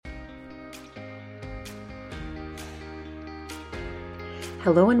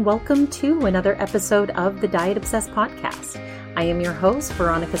Hello and welcome to another episode of the Diet Obsessed podcast. I am your host,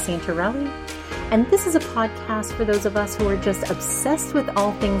 Veronica Santarelli, and this is a podcast for those of us who are just obsessed with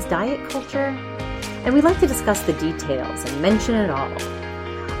all things diet culture, and we like to discuss the details and mention it all.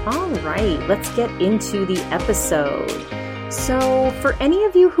 All right, let's get into the episode. So for any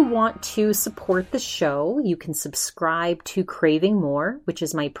of you who want to support the show, you can subscribe to Craving More, which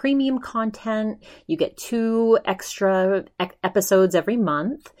is my premium content. You get 2 extra episodes every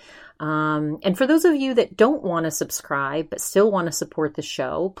month. And for those of you that don't want to subscribe but still want to support the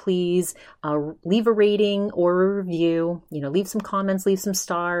show, please leave a rating or a review. Leave some comments, leave some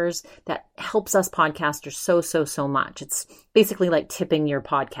stars. That helps us podcasters so much. It's basically like tipping your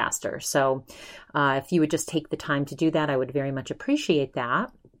podcaster. So if you would just take the time to do that, I would very much appreciate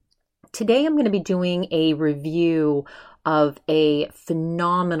that. Today I'm going to be doing a review of a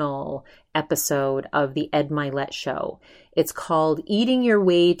phenomenal episode of the Ed Mylett Show. It's called Eating Your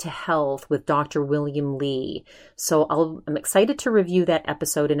Way to Health with Dr. William Li. So I'm excited to review that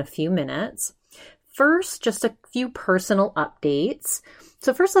episode in a few minutes. First, just a few personal updates.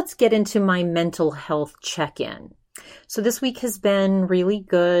 So first, let's get into my mental health check-in. So this week has been really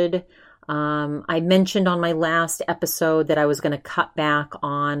good. I mentioned on my last episode that I was going to cut back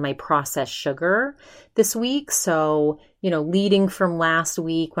on my processed sugar this week. So, leading from last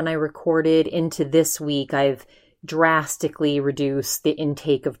week when I recorded into this week, I've drastically reduced the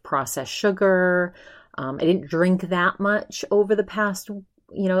intake of processed sugar. I didn't drink that much over the past,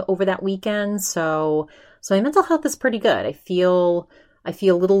 over that weekend. So my mental health is pretty good. I feel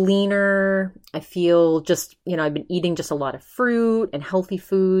a little leaner. I feel just, I've been eating just a lot of fruit and healthy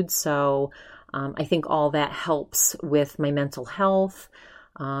food. So I think all that helps with my mental health.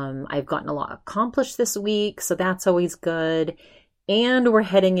 I've gotten a lot accomplished this week, so that's always good. And we're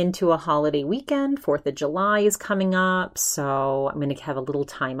heading into a holiday weekend. 4th of July is coming up. So I'm going to have a little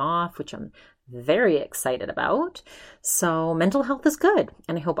time off, which I'm very excited about. So mental health is good.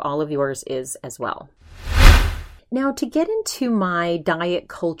 And I hope all of yours is as well. Now, to get into my diet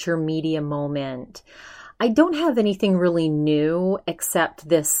culture media moment, I don't have anything really new except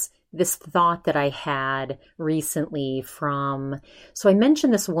this thought that I had recently so I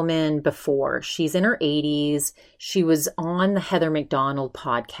mentioned this woman before. She's in her 80s. She was on the Heather McDonald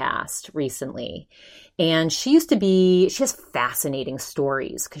podcast recently. And she has fascinating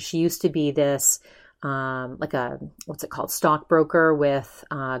stories because she used to be this, stockbroker with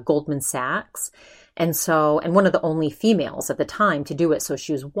Goldman Sachs. And one of the only females at the time to do it. So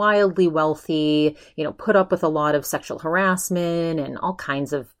she was wildly wealthy, put up with a lot of sexual harassment and all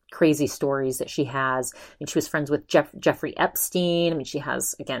kinds of crazy stories that she has. She was friends with Jeffrey Epstein. She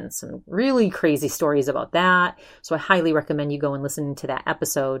has, again, some really crazy stories about that. So I highly recommend you go and listen to that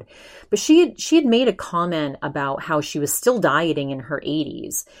episode. But she had made a comment about how she was still dieting in her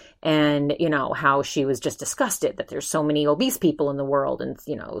 80s. And, how she was just disgusted that there's so many obese people in the world. And,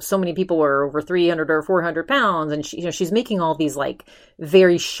 so many people were over 300 or 400 pounds. And she's making all these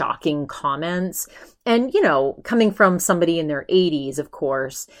very shocking comments. And, coming from somebody in their 80s, of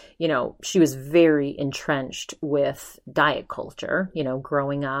course, she was very entrenched with diet culture,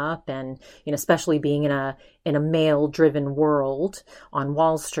 growing up and, especially being in a male driven world on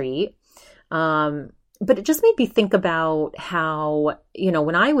Wall Street. But it just made me think about how,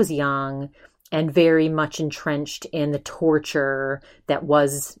 when I was young and very much entrenched in the torture that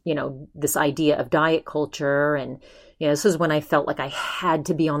was, this idea of diet culture. And, this is when I felt like I had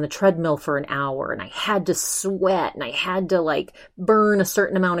to be on the treadmill for an hour and I had to sweat and I had to burn a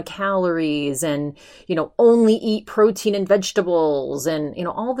certain amount of calories and, only eat protein and vegetables and,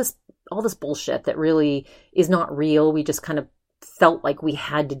 all this bullshit that really is not real. We just kind of felt like we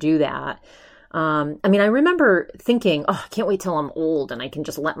had to do that. I remember thinking, I can't wait till I'm old and I can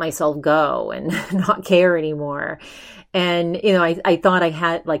just let myself go and not care anymore. And, I thought I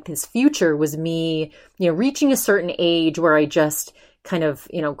had this future was me, reaching a certain age where I just kind of,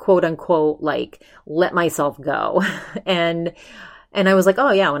 quote unquote, let myself go. And I was like,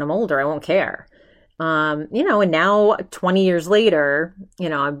 oh yeah, when I'm older, I won't care. And now 20 years later,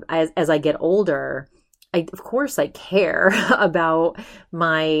 as I get older, of course I care about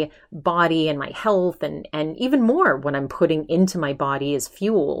my body and my health and even more what I'm putting into my body as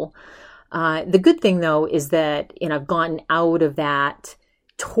fuel. The good thing though is that, I've gotten out of that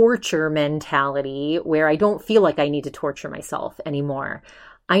torture mentality where I don't feel like I need to torture myself anymore.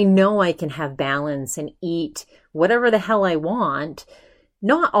 I know I can have balance and eat whatever the hell I want,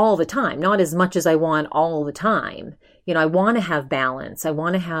 not all the time, not as much as I want all the time. I want to have balance. I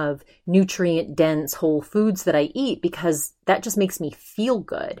want to have nutrient dense whole foods that I eat because that just makes me feel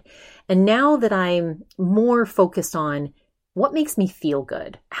good. And now that I'm more focused on what makes me feel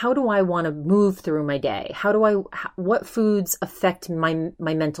good? How do I want to move through my day? What foods affect my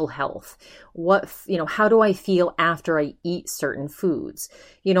mental health? How do I feel after I eat certain foods?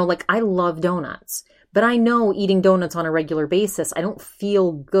 Like I love donuts, but I know eating donuts on a regular basis, I don't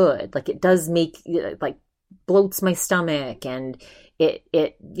feel good. Like it does like bloats my stomach, and it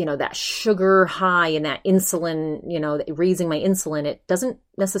that sugar high and that insulin, raising my insulin, it doesn't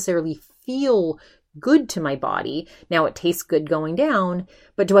necessarily feel good to my body. Now it tastes good going down,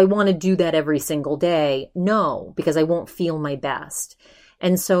 but do I want to do that every single day? No, because I won't feel my best.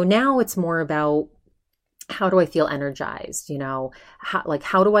 And so now it's more about, how do I feel energized? How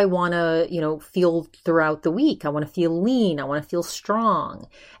do I want to, feel throughout the week? I want to feel lean. I want to feel strong.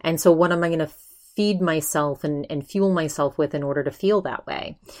 And so what am I going to feed myself and fuel myself with in order to feel that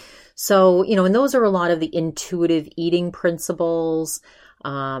way? So, and those are a lot of the intuitive eating principles.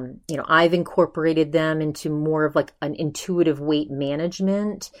 I've incorporated them into more of like an intuitive weight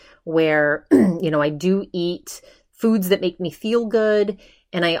management where, I do eat foods that make me feel good.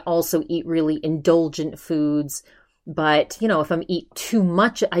 And I also eat really indulgent foods. But, if I'm eat too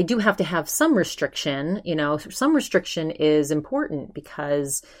much, I do have to have some restriction. Some restriction is important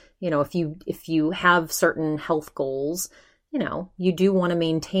because, if you have certain health goals, you do want to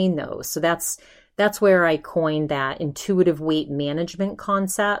maintain those. So that's where I coined that intuitive weight management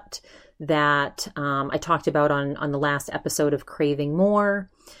concept that I talked about on the last episode of Craving More.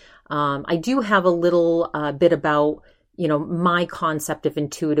 I do have a little bit about, my concept of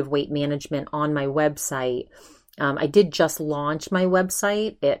intuitive weight management on my website. I did just launch my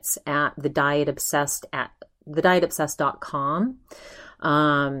website. It's at thedietobsessed.com.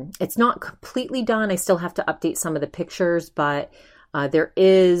 It's not completely done. I still have to update some of the pictures, but there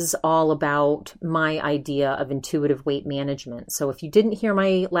is all about my idea of intuitive weight management. So if you didn't hear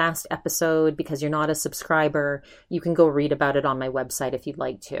my last episode because you're not a subscriber, you can go read about it on my website if you'd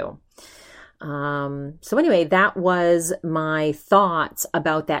like to. So anyway, that was my thoughts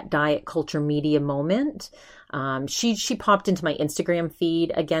about that diet culture media moment. She popped into my Instagram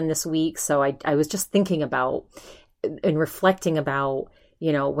feed again this week. So I was just thinking about and reflecting about,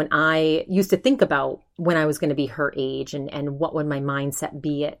 when I used to think about when I was going to be her age and what would my mindset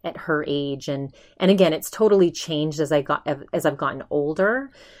be at her age. And again, it's totally changed as I've gotten older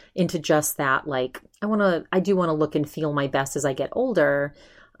into just that, like, I do want to look and feel my best as I get older,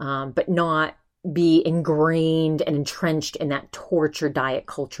 but not be ingrained and entrenched in that torture diet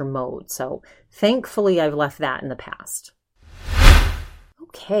culture mode. So thankfully I've left that in the past.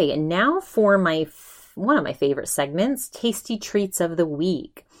 Okay. And now for one of my favorite segments, Tasty Treats of the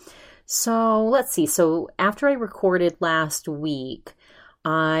Week. So let's see. So after I recorded last week,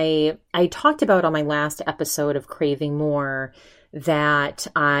 I talked about on my last episode of Craving More that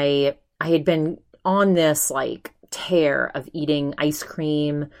I had been on this like tear of eating ice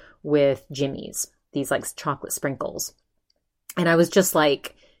cream with Jimmy's, these like chocolate sprinkles. And I was just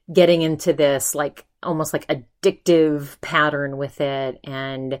like getting into this like almost like addictive pattern with it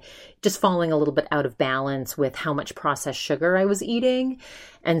and just falling a little bit out of balance with how much processed sugar I was eating.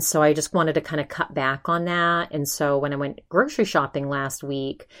 And so I just wanted to kind of cut back on that. And so when I went grocery shopping last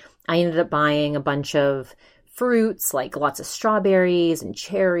week, I ended up buying a bunch of fruits, like lots of strawberries and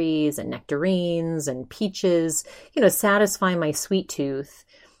cherries and nectarines and peaches, satisfy my sweet tooth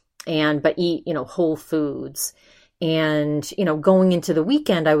but eat, whole foods. And, going into the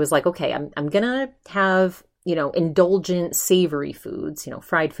weekend, I was like, okay, I'm going to have, indulgent savory foods,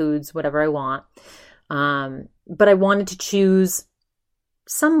 fried foods, whatever I want. But I wanted to choose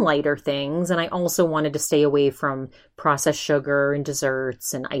some lighter things. And I also wanted to stay away from processed sugar and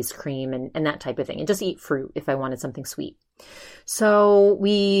desserts and ice cream and that type of thing, and just eat fruit if I wanted something sweet. So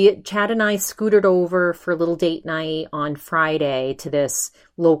Chad and I scooted over for a little date night on Friday to this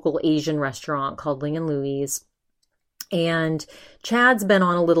local Asian restaurant called Ling and Louie's. And Chad's been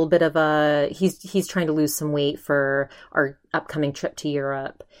on a little bit of he's trying to lose some weight for our upcoming trip to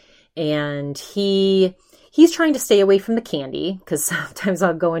Europe. And he's trying to stay away from the candy, because sometimes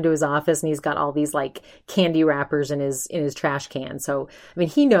I'll go into his office and he's got all these like candy wrappers in his trash can. So, I mean,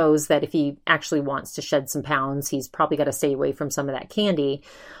 he knows that if he actually wants to shed some pounds, he's probably got to stay away from some of that candy.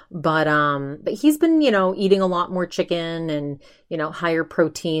 But he's been, eating a lot more chicken and, higher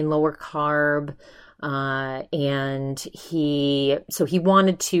protein, lower carb. And he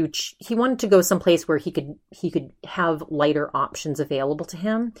wanted to go someplace where he could have lighter options available to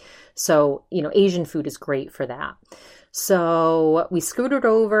him. So, Asian food is great for that. So we scooted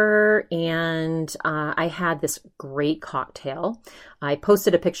over and, I had this great cocktail. I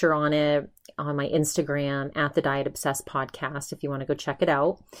posted a picture on it on my Instagram at the Diet Obsessed Podcast if you want to go check it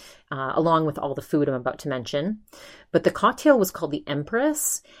out, along with all the food I'm about to mention. But the cocktail was called the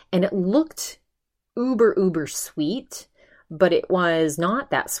Empress, and it looked uber sweet, but it was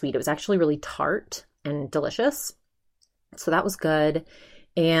not that sweet. It was actually really tart and delicious. So that was good.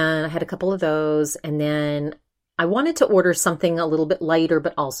 And I had a couple of those. And then I wanted to order something a little bit lighter,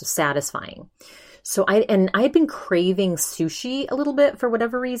 but also satisfying. So I had been craving sushi a little bit for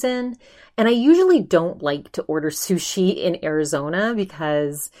whatever reason. And I usually don't like to order sushi in Arizona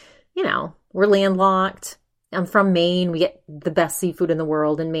because, you know, we're landlocked. I'm from Maine. We get the best seafood in the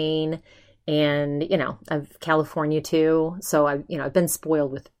world in Maine. And, you know, I've California too. So I've been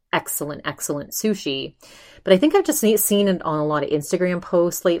spoiled with excellent sushi. But I think I've just seen it on a lot of Instagram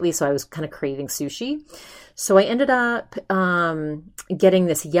posts lately. So I was kind of craving sushi. So I ended up getting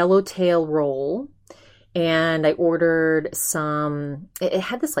this yellowtail roll, and I ordered some, it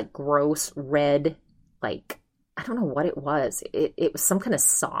had this like gross red, like, I don't know what it was. It was some kind of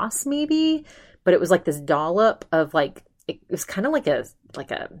sauce maybe, but it was like this dollop of like, it was kind of like it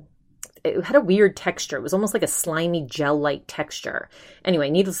had a weird texture. It was almost like a slimy gel-like texture. Anyway,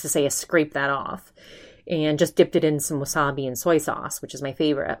 needless to say, I scraped that off and just dipped it in some wasabi and soy sauce, which is my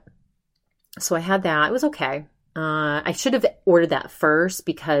favorite. So I had that. It was okay. I should have ordered that first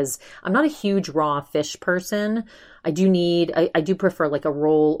because I'm not a huge raw fish person. I do prefer like a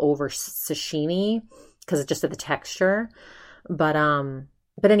roll over sashimi because it's just of the texture. But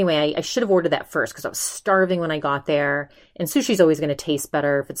anyway, I should have ordered that first because I was starving when I got there. And sushi's always going to taste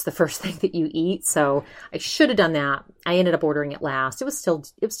better if it's the first thing that you eat. So I should have done that. I ended up ordering it last. It was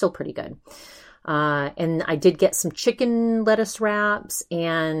still pretty good. And I did get some chicken lettuce wraps,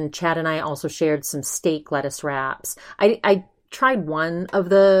 and Chad and I also shared some steak lettuce wraps. I tried one of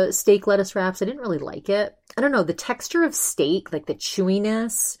the steak lettuce wraps. I didn't really like it. I don't know, the texture of steak, like the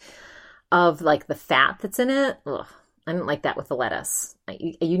chewiness of like the fat that's in it. Ugh, I didn't like that with the lettuce.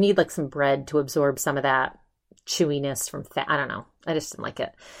 You need like some bread to absorb some of that chewiness from fat. I don't know. I just didn't like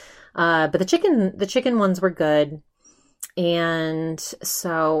it. But the chicken ones were good. And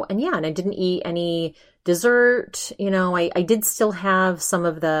I didn't eat any dessert. You know, I did still have some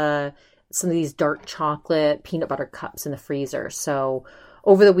of these dark chocolate peanut butter cups in the freezer. So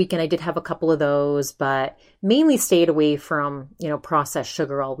over the weekend, I did have a couple of those, but mainly stayed away from, you know, processed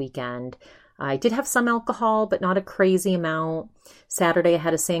sugar all weekend. I did have some alcohol, but not a crazy amount. Saturday, I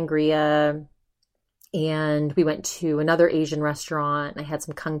had a sangria. And we went to another Asian restaurant. I had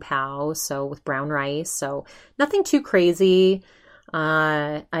some kung pao, so with brown rice. So nothing too crazy.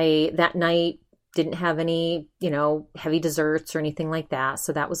 That night didn't have any, you know, heavy desserts or anything like that.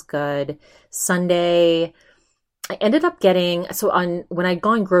 So that was good. Sunday, I ended up getting, when I'd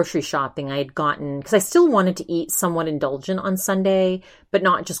gone grocery shopping, I had gotten, because I still wanted to eat somewhat indulgent on Sunday, but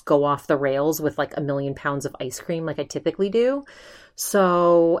not just go off the rails with like 1,000,000 pounds of ice cream like I typically do.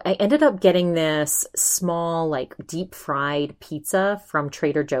 So I ended up getting this small, like deep fried pizza from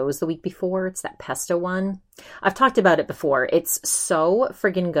Trader Joe's the week before. It's that pesto one. I've talked about it before. It's so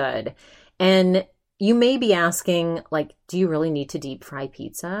friggin' good. And you may be asking, like, do you really need to deep fry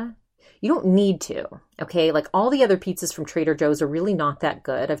pizza? You don't need to, okay? Like all the other pizzas from Trader Joe's are really not that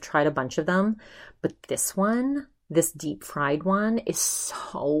good. I've tried a bunch of them, but this one, this deep fried one is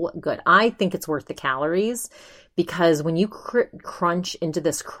so good. I think it's worth the calories because when you crunch into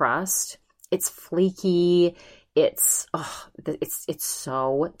this crust, it's flaky. It's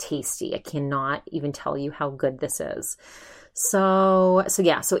so tasty. I cannot even tell you how good this is. So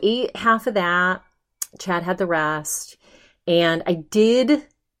ate half of that. Chad had the rest, and I did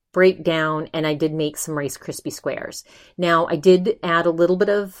break down and I did make some Rice Krispie squares. Now I did add a little bit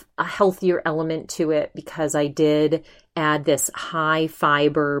of a healthier element to it because I did add this high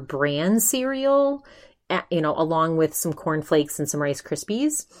fiber bran cereal, you know, along with some cornflakes and some Rice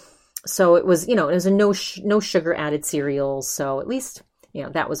Krispies. So it was, you know, it was a no sugar added cereal. So at least, you know,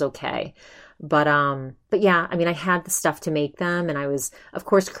 that was okay. But yeah, I mean, I had the stuff to make them, and I was, of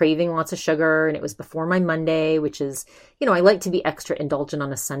course, craving lots of sugar, and it was before my Monday, which is, you know, I like to be extra indulgent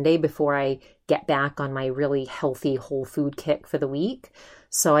on a Sunday before I get back on my really healthy whole food kick for the week.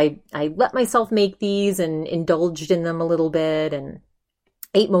 So I let myself make these and indulged in them a little bit and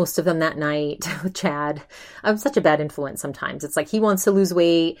ate most of them that night with Chad. I'm such a bad influence sometimes. It's like he wants to lose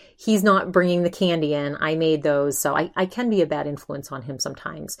weight. He's not bringing the candy in. I made those. So I can be a bad influence on him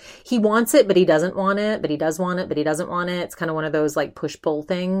sometimes. He wants it, but he doesn't want it. But he does want it, but he doesn't want it. It's kind of one of those like push-pull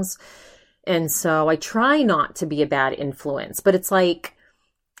things. And so I try not to be a bad influence. But it's like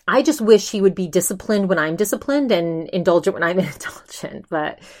I just wish he would be disciplined when I'm disciplined and indulgent when I'm indulgent,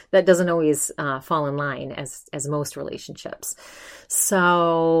 but that doesn't always fall in line as most relationships.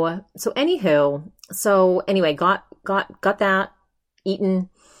 So anyway, got that eaten,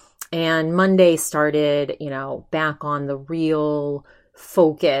 and Monday started, back on the real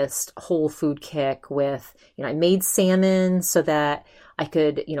focused whole food kick with, I made salmon so that I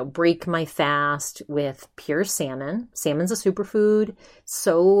could, break my fast with pure salmon. Salmon's a superfood,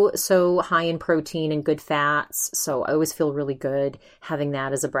 so high in protein and good fats. So I always feel really good having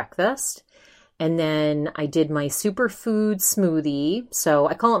that as a breakfast. And then I did my superfood smoothie. So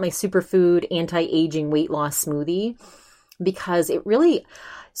I call it my superfood anti-aging weight loss smoothie because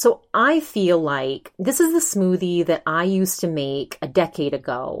so I feel like this is the smoothie that I used to make a decade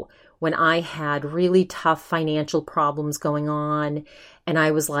ago when I had really tough financial problems going on. And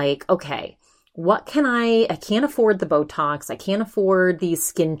I was like, okay, what can I can't afford the Botox. I can't afford these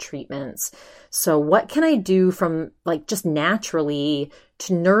skin treatments. So what can I do from just naturally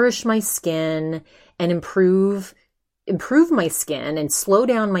to nourish my skin and improve my skin and slow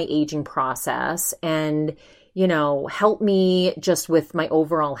down my aging process and, help me just with my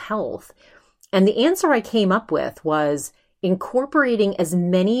overall health? And the answer I came up with was incorporating as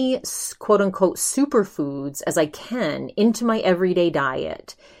many quote unquote superfoods as I can into my everyday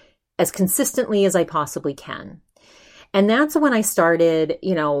diet as consistently as I possibly can. And that's when I started,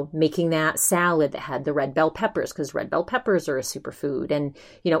 making that salad that had the red bell peppers, because red bell peppers are a superfood. And,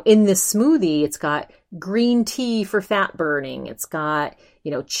 in this smoothie, it's got green tea for fat burning. It's got,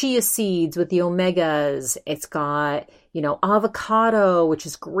 chia seeds with the omegas. It's got, avocado, which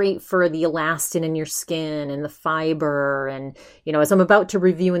is great for the elastin in your skin and the fiber. And, as I'm about to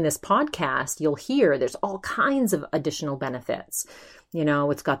review in this podcast, you'll hear there's all kinds of additional benefits.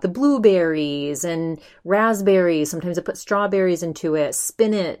 It's got the blueberries and raspberries. Sometimes I put strawberries into it,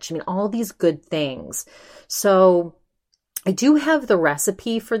 spinach. All these good things. So I do have the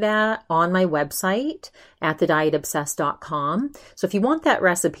recipe for that on my website at thedietobsessed.com. So if you want that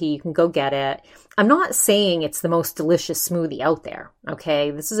recipe, you can go get it. I'm not saying it's the most delicious smoothie out there.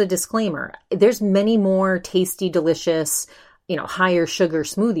 Okay. This is a disclaimer. There's many more tasty, delicious, higher sugar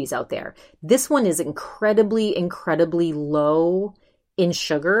smoothies out there. This one is incredibly, incredibly low in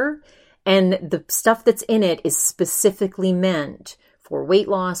sugar, and the stuff that's in it is specifically meant for weight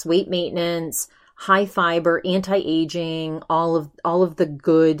loss, weight maintenance, high fiber, anti-aging, all of the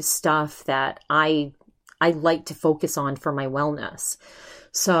good stuff that I like to focus on for my wellness.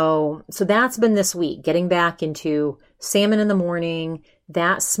 So that's been this week, getting back into salmon in the morning,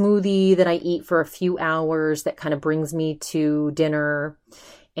 that smoothie that I eat for a few hours that kind of brings me to dinner,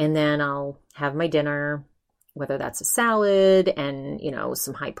 and then I'll have my dinner, whether that's a salad and,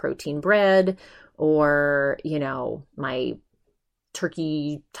 some high protein bread, or, my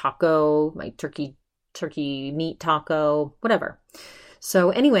turkey taco, my turkey meat taco, whatever. So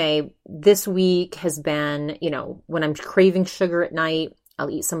anyway, this week has been, when I'm craving sugar at night, I'll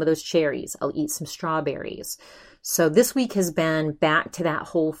eat some of those cherries. I'll eat some strawberries. So this week has been back to that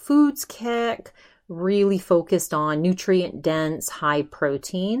whole foods kick, really focused on nutrient dense, high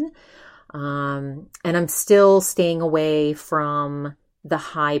protein. And I'm still staying away from the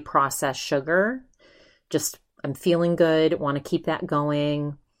high processed sugar. I'm feeling good, want to keep that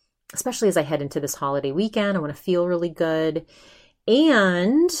going, especially as I head into this holiday weekend. I want to feel really good.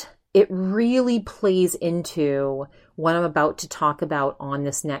 And it really plays into what I'm about to talk about on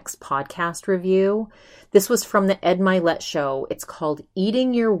this next podcast review. This was from the Ed Mylett show. It's called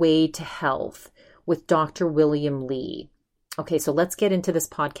Eating Your Way to Health with Dr. William Li. Okay, so let's get into this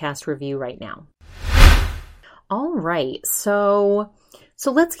podcast review right now. All right, so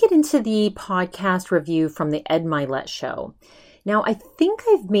let's get into the podcast review from the Ed Mylett show. Now, I think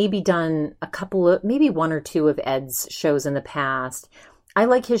I've maybe done maybe one or two of Ed's shows in the past. I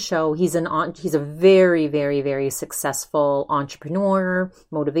like his show. He's a very, very, very successful entrepreneur,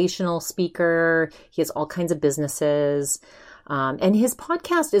 motivational speaker. He has all kinds of businesses. And his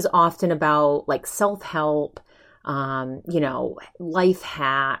podcast is often about self-help, life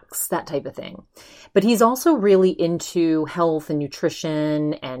hacks, that type of thing. But he's also really into health and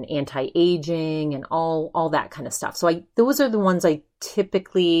nutrition and anti-aging and all that kind of stuff. So those are the ones I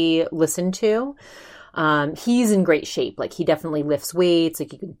typically listen to. He's in great shape. He definitely lifts weights.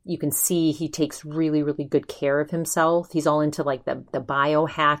 You can see he takes really, really good care of himself. He's all into the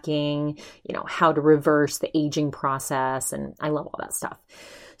biohacking, how to reverse the aging process. And I love all that stuff.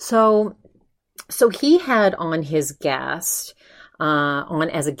 So he had on his guest,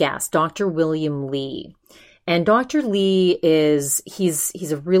 as a guest, Dr. William Li. And Dr. Li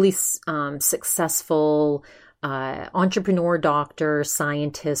he's a really successful entrepreneur, doctor,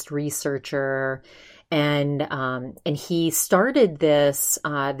 scientist, researcher. And he started this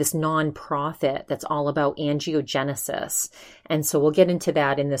nonprofit that's all about angiogenesis. And so we'll get into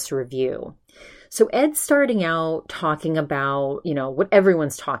that in this review. So Ed's starting out talking about, what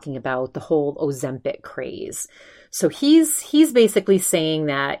everyone's talking about, the whole Ozempic craze. So he's basically saying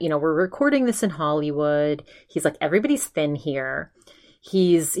that, we're recording this in Hollywood. He's like, everybody's thin here.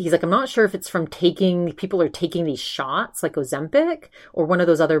 He's like, I'm not sure if it's from people are taking these shots like Ozempic or one of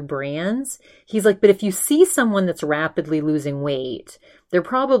those other brands. He's like, but if you see someone that's rapidly losing weight, they're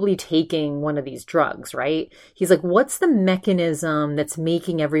probably taking one of these drugs, right? He's like, what's the mechanism that's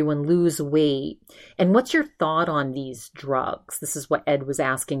making everyone lose weight? And what's your thought on these drugs? This is what Ed was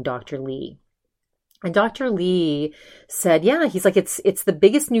asking Dr. Lee. And Dr. Lee said, yeah, he's like, it's the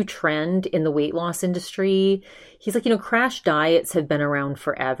biggest new trend in the weight loss industry. He's like, crash diets have been around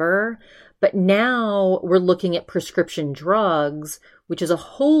forever, but now we're looking at prescription drugs, which is a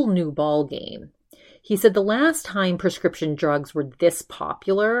whole new ball game. He said the last time prescription drugs were this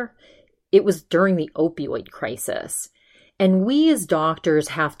popular, it was during the opioid crisis. And we as doctors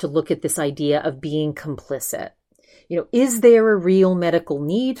have to look at this idea of being complicit. Is there a real medical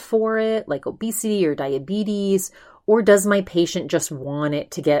need for it, like obesity or diabetes, or does my patient just want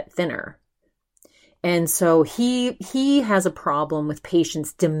it to get thinner? And so he has a problem with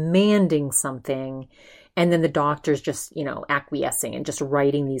patients demanding something, and then the doctors just, acquiescing and just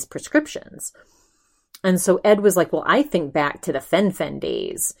writing these prescriptions. And so Ed was like, well, I think back to the fen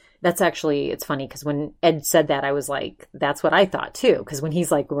days. That's actually, it's funny because when Ed said that, I was like, that's what I thought too. Because when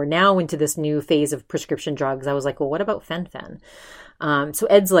he's like, we're now into this new phase of prescription drugs, I was like, well, what about fen? So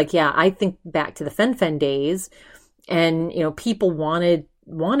Ed's like, yeah, I think back to the fen days, and, people wanted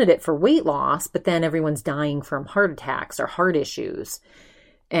it for weight loss, but then everyone's dying from heart attacks or heart issues.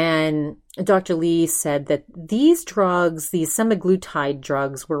 And Dr. Lee said that these drugs, these semaglutide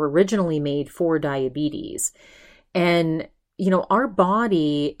drugs, were originally made for diabetes. And, our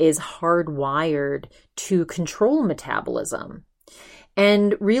body is hardwired to control metabolism.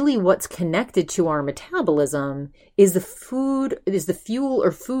 And really what's connected to our metabolism is the fuel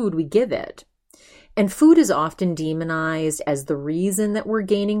or food we give it. And food is often demonized as the reason that we're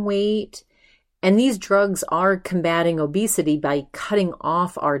gaining weight. And these drugs are combating obesity by cutting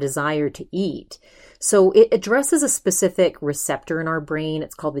off our desire to eat. So it addresses a specific receptor in our brain.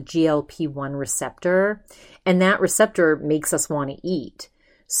 It's called the GLP-1 receptor. And that receptor makes us want to eat.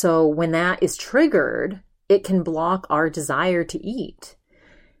 So when that is triggered, it can block our desire to eat.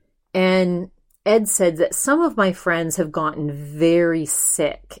 And Ed said that some of my friends have gotten very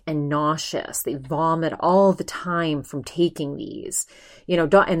sick and nauseous. They vomit all the time from taking these,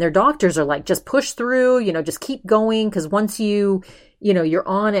 and their doctors are like, just push through, just keep going. Because once you're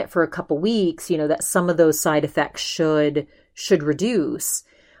on it for a couple weeks, that some of those side effects should reduce.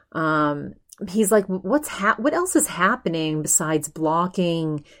 He's like, what else is happening besides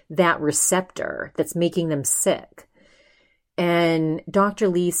blocking that receptor that's making them sick? And Dr.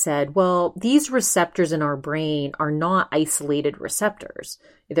 Lee said, well, these receptors in our brain are not isolated receptors.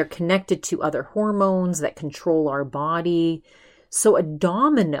 They're connected to other hormones that control our body. So a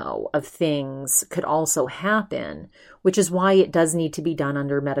domino of things could also happen, which is why it does need to be done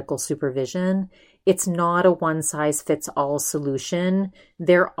under medical supervision. It's not a one-size-fits-all solution.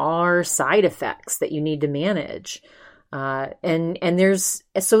 There are side effects that you need to manage. And there's,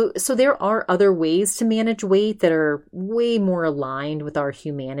 so there are other ways to manage weight that are way more aligned with our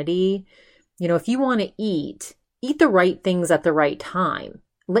humanity. If you want to eat the right things at the right time.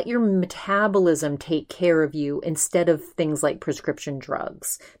 Let your metabolism take care of you instead of things like prescription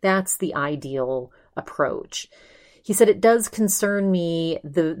drugs. That's the ideal approach. He said, it does concern me,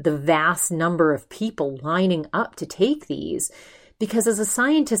 the vast number of people lining up to take these, because as a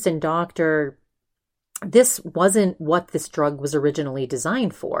scientist and doctor, this wasn't what this drug was originally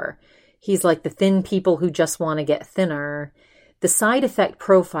designed for. He's like, the thin people who just want to get thinner. The side effect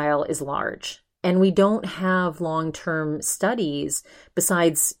profile is large, and we don't have long-term studies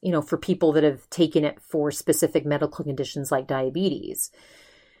besides, for people that have taken it for specific medical conditions like diabetes.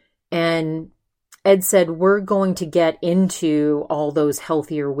 And Ed said, we're going to get into all those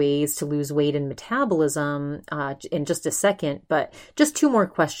healthier ways to lose weight and metabolism in just a second, but just two more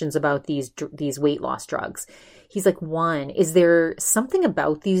questions about these weight loss drugs. He's like, one, is there something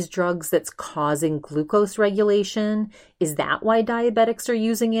about these drugs that's causing glucose regulation? Is that why diabetics are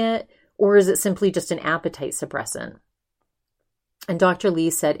using it? Or is it simply just an appetite suppressant? And Dr. Lee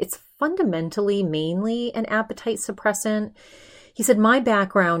said, it's fundamentally mainly an appetite suppressant. He said, my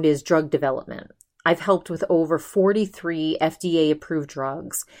background is drug development. I've helped with over 43 FDA approved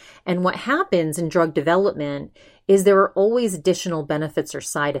drugs. And what happens in drug development is there are always additional benefits or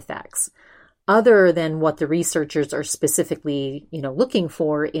side effects other than what the researchers are specifically, looking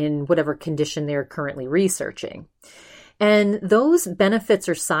for in whatever condition they're currently researching. And those benefits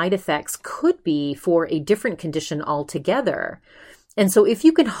or side effects could be for a different condition altogether. And so if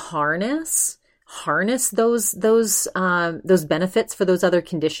you can harness those benefits for those other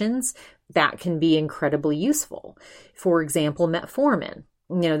conditions, that can be incredibly useful. For example, metformin.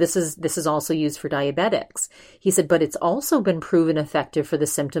 This is also used for diabetics. He said, but it's also been proven effective for the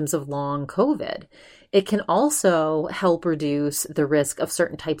symptoms of long COVID. It can also help reduce the risk of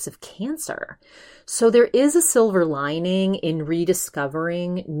certain types of cancer. So there is a silver lining in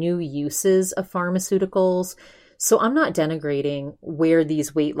rediscovering new uses of pharmaceuticals. So I'm not denigrating where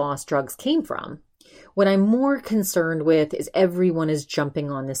these weight loss drugs came from. What I'm more concerned with is everyone is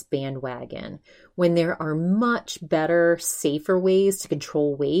jumping on this bandwagon when there are much better, safer ways to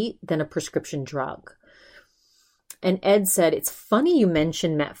control weight than a prescription drug. And Ed said, it's funny you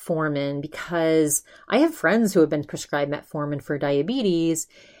mentioned metformin because I have friends who have been prescribed metformin for diabetes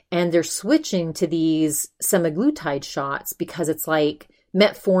and they're switching to these semaglutide shots because it's like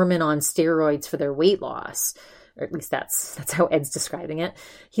metformin on steroids for their weight loss. Or at least that's how Ed's describing it.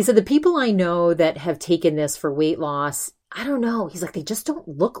 He said, the people I know that have taken this for weight loss, I don't know. He's like, they just don't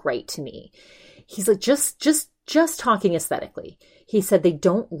look right to me. He's like, just talking aesthetically. He said, they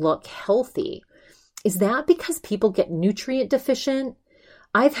don't look healthy. Is that because people get nutrient deficient?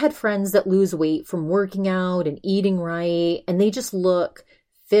 I've had friends that lose weight from working out and eating right, and they just look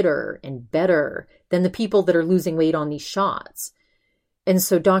fitter and better than the people that are losing weight on these shots. And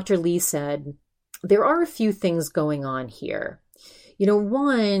so Dr. Lee said, there are a few things going on here.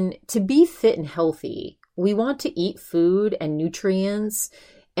 One, to be fit and healthy, we want to eat food and nutrients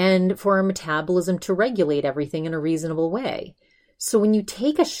and for our metabolism to regulate everything in a reasonable way. So when you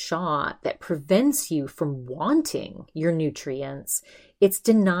take a shot that prevents you from wanting your nutrients, it's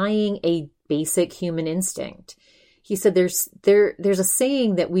denying a basic human instinct. He said there's a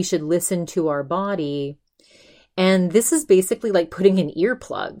saying that we should listen to our body. And this is basically like putting in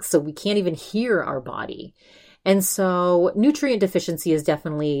earplugs, so we can't even hear our body. And so nutrient deficiency is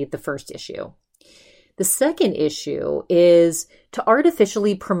definitely the first issue. The second issue is to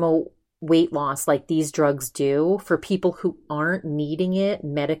artificially promote weight loss like these drugs do for people who aren't needing it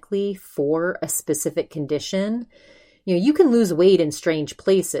medically for a specific condition. You can lose weight in strange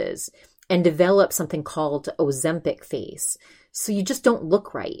places and develop something called Ozempic face. So you just don't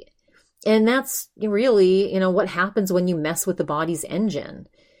look right. And that's really, what happens when you mess with the body's engine.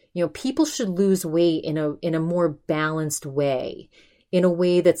 People should lose weight in a more balanced way, in a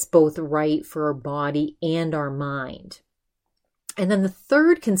way that's both right for our body and our mind. And then the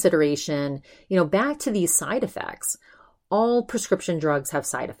third consideration, back to these side effects. All prescription drugs have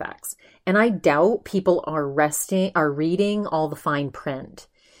side effects. And I doubt people are reading all the fine print.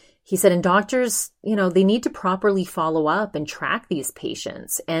 He said, and doctors, they need to properly follow up and track these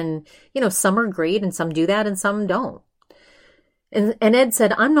patients. And, some are great and some do that and some don't. And Ed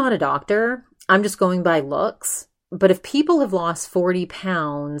said, I'm not a doctor. I'm just going by looks. But if people have lost 40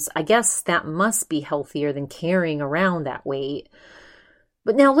 pounds, I guess that must be healthier than carrying around that weight.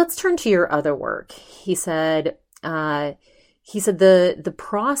 But now let's turn to your other work. He said the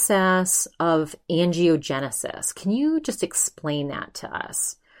process of angiogenesis. Can you just explain that to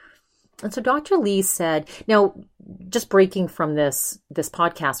us? And so Dr. Lee said, now just breaking from this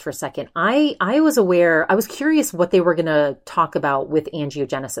podcast for a second, I was curious what they were going to talk about with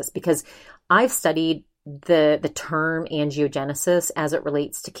angiogenesis because I've studied the term angiogenesis as it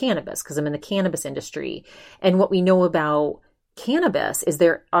relates to cannabis because I'm in the cannabis industry. And what we know about cannabis is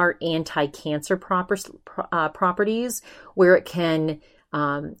there are anti-cancer properties where it can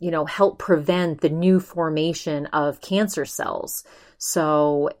help prevent the new formation of cancer cells.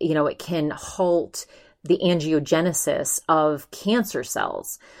 So, it can halt the angiogenesis of cancer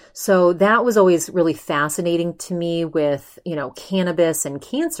cells. So that was always really fascinating to me with, cannabis and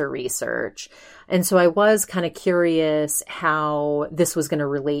cancer research. And so I was kind of curious how this was going to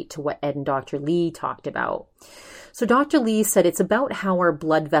relate to what Ed and Dr. Lee talked about. So Dr. Lee said it's about how our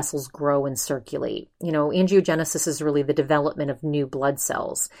blood vessels grow and circulate. Angiogenesis is really the development of new blood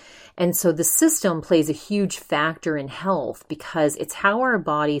cells. And so the system plays a huge factor in health because it's how our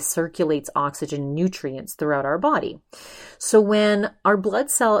body circulates oxygen and nutrients throughout our body. So when our blood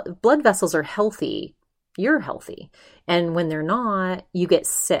vessels are healthy, you're healthy. And when they're not, you get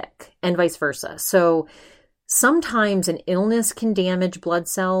sick and vice versa. So sometimes an illness can damage blood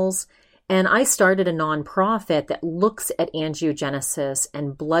cells. And I started a nonprofit that looks at angiogenesis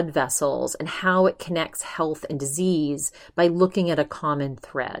and blood vessels and how it connects health and disease by looking at a common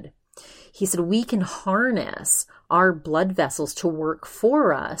thread. He said, we can harness our blood vessels to work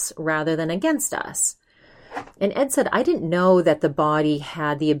for us rather than against us. And Ed said, I didn't know that the body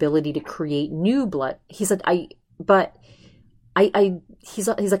had the ability to create new blood. He said, he's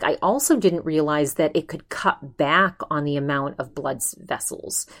like, I also didn't realize that it could cut back on the amount of blood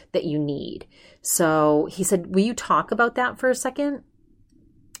vessels that you need. So he said, will you talk about that for a second?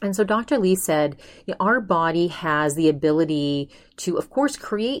 And so Dr. Lee said, our body has the ability to, of course,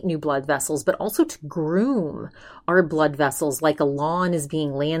 create new blood vessels, but also to groom our blood vessels like a lawn is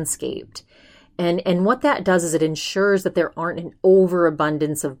being landscaped. And what that does is it ensures that there aren't an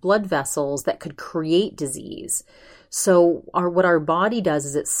overabundance of blood vessels that could create disease. So what our body does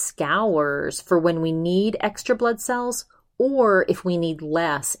is it scours for when we need extra blood cells or if we need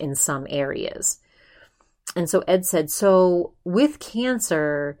less in some areas. And so Ed said, so with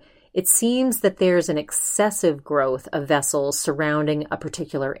cancer, it seems that there's an excessive growth of vessels surrounding a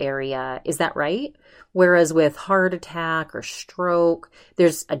particular area. Is that right? Whereas with heart attack or stroke,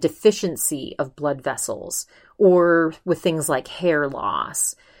 there's a deficiency of blood vessels, or with things like hair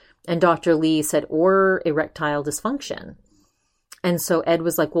loss. And Dr. Lee said, or erectile dysfunction. And so Ed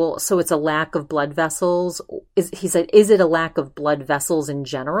was like, well, so it's a lack of blood vessels. He said, is it a lack of blood vessels in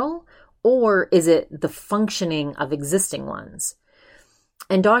general? Or is it the functioning of existing ones?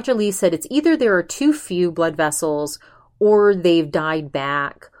 And Dr. Lee said it's either there are too few blood vessels or they've died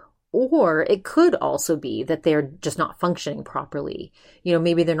back, or it could also be that they're just not functioning properly.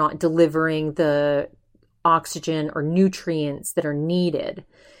 Maybe they're not delivering the oxygen or nutrients that are needed.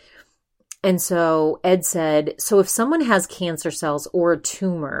 And so Ed said, so if someone has cancer cells or a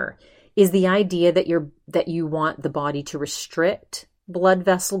tumor, is the idea that you want the body to restrict blood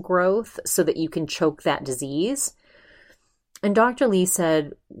vessel growth so that you can choke that disease? And Dr. Lee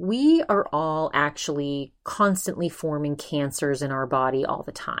said, we are all actually constantly forming cancers in our body all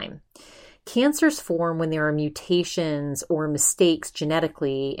the time. Cancers form when there are mutations or mistakes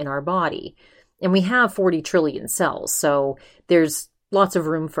genetically in our body. And we have 40 trillion cells, so there's lots of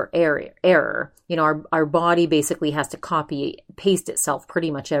room for error. Our body basically has to copy, paste itself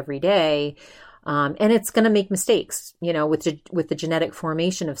pretty much every day. And it's going to make mistakes, with the genetic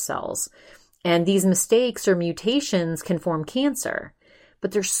formation of cells. And these mistakes or mutations can form cancer,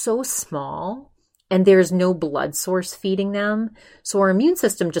 but they're so small and there's no blood source feeding them. So our immune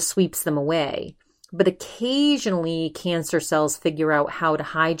system just sweeps them away. But occasionally cancer cells figure out how to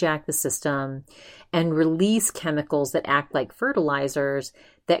hijack the system and release chemicals that act like fertilizers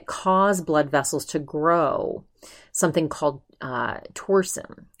that cause blood vessels to grow, something called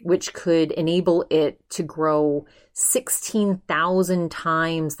torsin, which could enable it to grow 16,000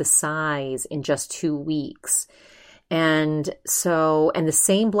 times the size in just 2 weeks. And the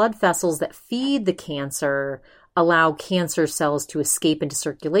same blood vessels that feed the cancer allow cancer cells to escape into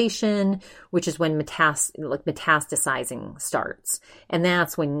circulation, which is when metastasizing starts. And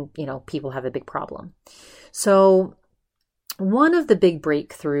that's when, people have a big problem. So one of the big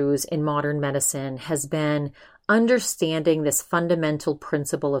breakthroughs in modern medicine has been understanding this fundamental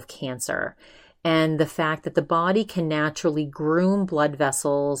principle of cancer and the fact that the body can naturally groom blood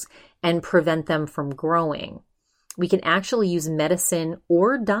vessels and prevent them from growing. We can actually use medicine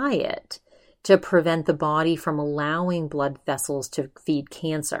or diet to prevent the body from allowing blood vessels to feed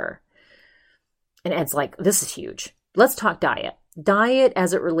cancer. And Ed's like, this is huge. Let's talk diet. Diet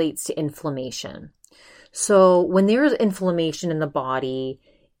as it relates to inflammation. So when there is inflammation in the body,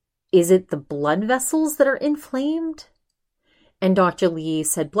 is it the blood vessels that are inflamed? And Dr. Lee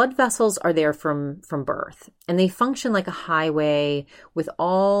said blood vessels are there from birth, and they function like a highway with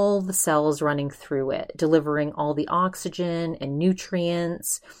all the cells running through it, delivering all the oxygen and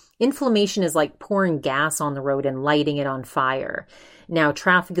nutrients. Inflammation is like pouring gas on the road and lighting it on fire. Now,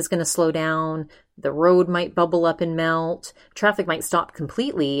 traffic is going to slow down. The road might bubble up and melt. Traffic might stop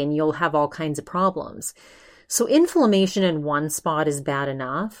completely, and you'll have all kinds of problems. So inflammation in one spot is bad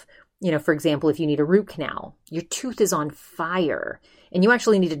enough. For example, if you need a root canal, your tooth is on fire and you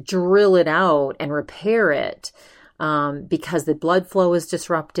actually need to drill it out and repair it because the blood flow is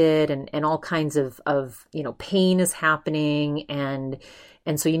disrupted and all kinds of pain is happening. And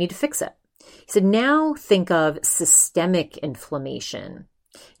so you need to fix it. He said, now think of systemic inflammation.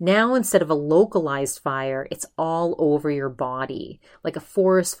 Now, instead of a localized fire, it's all over your body, like a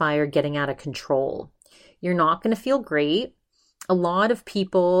forest fire getting out of control. You're not going to feel great. A lot of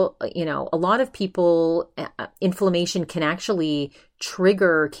people, inflammation can actually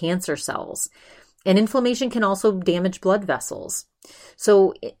trigger cancer cells. And inflammation can also damage blood vessels.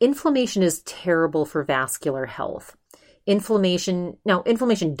 So inflammation is terrible for vascular health. Inflammation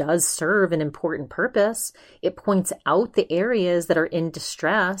does serve an important purpose. It points out the areas that are in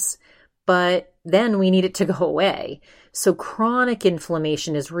distress, but then we need it to go away. So chronic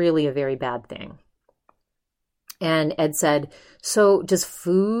inflammation is really a very bad thing. And Ed said, so does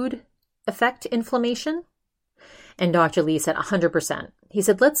food affect inflammation? And Dr. Lee said 100%. He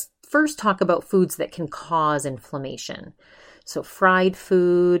said, let's first talk about foods that can cause inflammation. So fried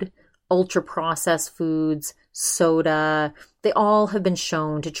food, ultra-processed foods, soda, they all have been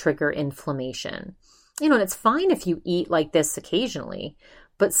shown to trigger inflammation. And it's fine if you eat like this occasionally,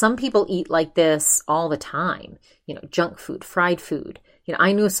 but some people eat like this all the time. Junk food, fried food.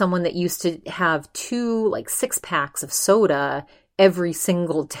 I knew someone that used to have 2 6-packs of soda every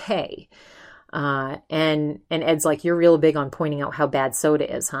single day. And Ed's like, you're real big on pointing out how bad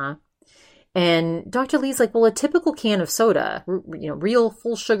soda is, huh? And Dr. Lee's like, well, a typical can of soda, real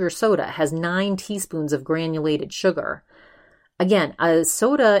full sugar soda has 9 teaspoons of granulated sugar. Again, a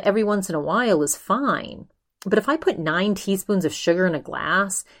soda every once in a while is fine. But if I put 9 teaspoons of sugar in a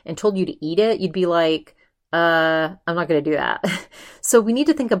glass and told you to eat it, you'd be like, I'm not going to do that. So we need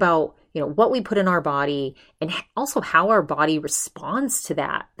to think about, what we put in our body and also how our body responds to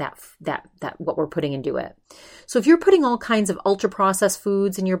that what we're putting into it. So if you're putting all kinds of ultra processed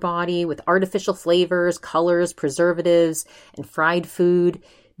foods in your body with artificial flavors, colors, preservatives, and fried food,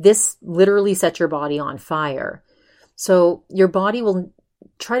 this literally sets your body on fire. So your body will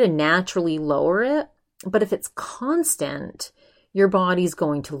try to naturally lower it, but if it's constant, your body's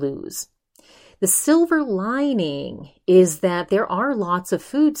going to lose. The silver lining is that there are lots of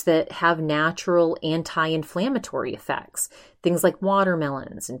foods that have natural anti-inflammatory effects. Things like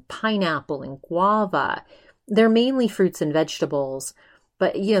watermelons and pineapple and guava. They're mainly fruits and vegetables.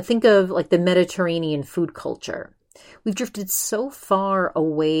 But, think of the Mediterranean food culture. We've drifted so far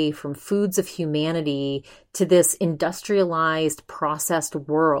away from foods of humanity to this industrialized, processed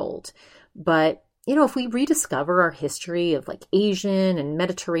world. But if we rediscover our history of Asian and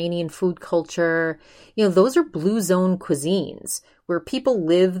Mediterranean food culture, those are blue zone cuisines where people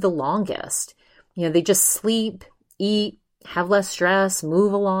live the longest. They just sleep, eat, have less stress,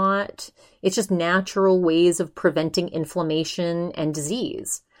 move a lot. It's just natural ways of preventing inflammation and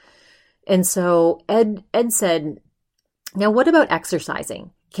disease. And so Ed said, now what about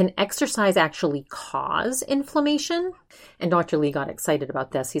exercising? Can exercise actually cause inflammation? And Dr. Lee got excited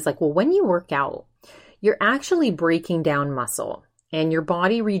about this. He's like, well, when you work out, you're actually breaking down muscle and your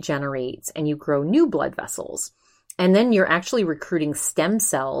body regenerates and you grow new blood vessels. And then you're actually recruiting stem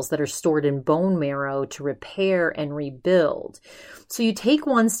cells that are stored in bone marrow to repair and rebuild. So you take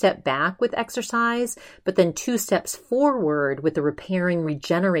one step back with exercise, but then 2 steps forward with the repairing,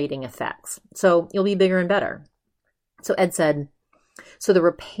 regenerating effects. So you'll be bigger and better. So Ed said, so the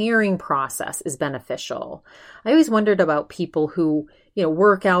repairing process is beneficial. I always wondered about people who,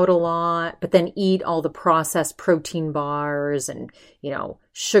 work out a lot, but then eat all the processed protein bars and,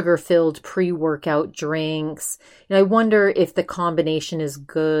 sugar-filled pre-workout drinks. And I wonder if the combination is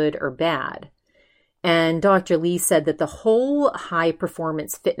good or bad. And Dr. Lee said that the whole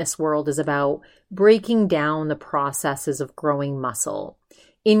high-performance fitness world is about breaking down the processes of growing muscle,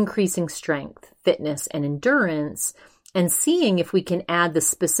 increasing strength, fitness, and endurance, and seeing if we can add the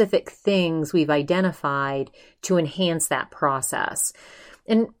specific things we've identified to enhance that process.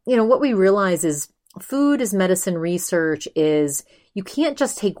 And, what we realize is food as medicine research is you can't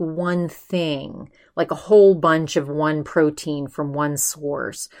just take one thing, like a whole bunch of one protein from one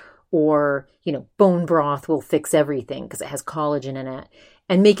source, or, bone broth will fix everything because it has collagen in it,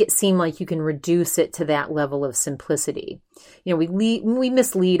 and make it seem like you can reduce it to that level of simplicity. We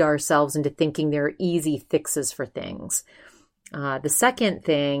mislead ourselves into thinking there are easy fixes for things. The second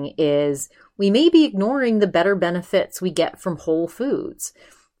thing is we may be ignoring the better benefits we get from whole foods.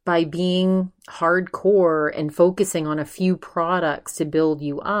 By being hardcore and focusing on a few products to build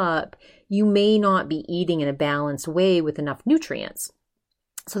you up, you may not be eating in a balanced way with enough nutrients.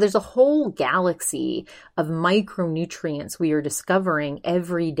 So there's a whole galaxy of micronutrients we are discovering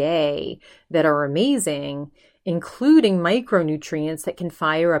every day that are amazing, including micronutrients that can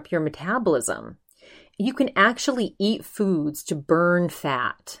fire up your metabolism. You can actually eat foods to burn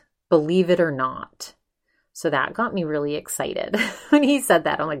fat, believe it or not. So that got me really excited. When he said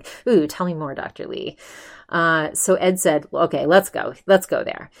that, I'm like, ooh, tell me more, Dr. Lee. So Ed said, okay, let's go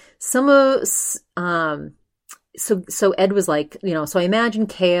there. So Ed was like, so I imagine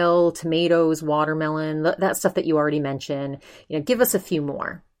kale, tomatoes, watermelon, that stuff that you already mentioned, give us a few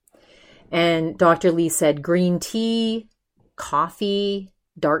more. And Dr. Lee said green tea, coffee,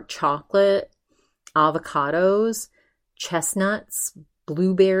 dark chocolate, avocados, chestnuts,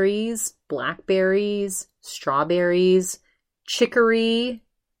 blueberries, blackberries, strawberries, chicory,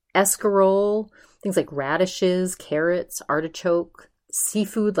 escarole, things like radishes, carrots, artichoke,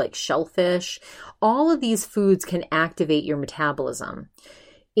 seafood like shellfish. All of these foods can activate your metabolism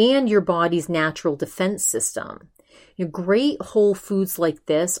and your body's natural defense system. Great whole foods like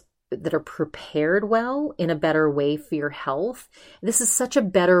this that are prepared well in a better way for your health. This is such a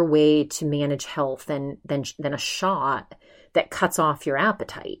better way to manage health than a shot that cuts off your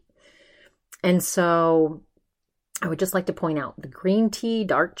appetite. And so I would just like to point out the green tea,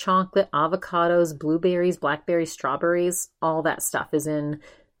 dark chocolate, avocados, blueberries, blackberries, strawberries, all that stuff is in,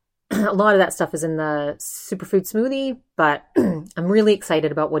 a lot of that stuff is in the Superfood smoothie, but I'm really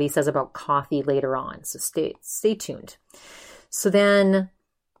excited about what he says about coffee later on. So stay tuned. So then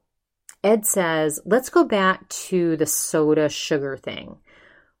Ed says, let's go back to the soda sugar thing.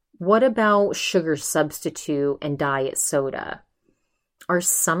 What about sugar substitute and diet soda? Is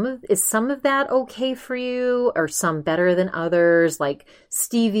some of that okay for you? Are some better than others, like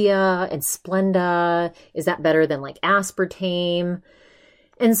stevia and Splenda? Is that better than like aspartame?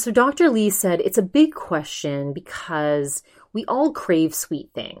 And so Dr. Lee said it's a big question because we all crave sweet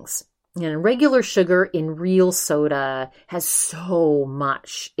things. And regular sugar in real soda has so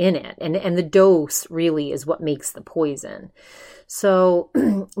much in it. And the dose really is what makes the poison. So,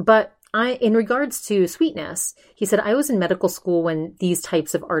 but in regards to sweetness, he said, I was in medical school when these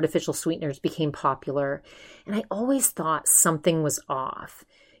types of artificial sweeteners became popular. And I always thought something was off.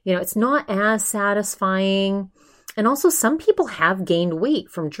 It's not as satisfying. And also some people have gained weight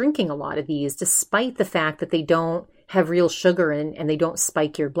from drinking a lot of these, despite the fact that they don't have real sugar and they don't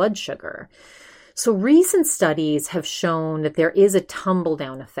spike your blood sugar. So recent studies have shown that there is a tumble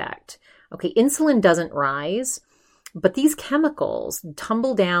down effect. Okay, insulin doesn't rise, but these chemicals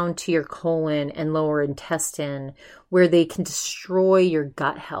tumble down to your colon and lower intestine where they can destroy your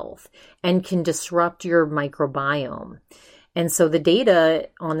gut health and can disrupt your microbiome. And so the data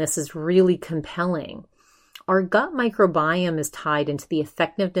on this is really compelling. Our gut microbiome is tied into the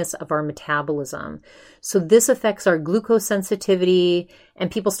effectiveness of our metabolism. So this affects our glucose sensitivity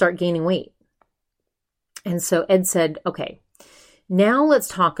and people start gaining weight. And so Ed said, okay, now let's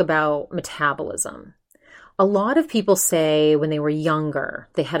talk about metabolism. A lot of people say when they were younger,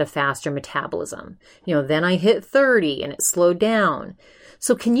 they had a faster metabolism. Then I hit 30 and it slowed down.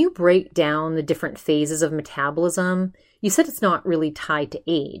 So can you break down the different phases of metabolism? You said it's not really tied to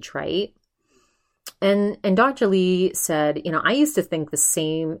age, right? And Dr. Lee said, I used to think the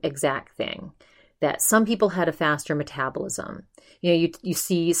same exact thing, that some people had a faster metabolism. You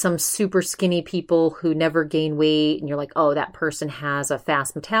see some super skinny people who never gain weight and you're like, oh, that person has a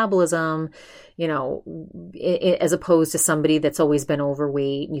fast metabolism, as opposed to somebody that's always been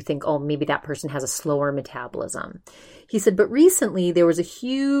overweight and you think, oh, maybe that person has a slower metabolism. He said, but recently there was a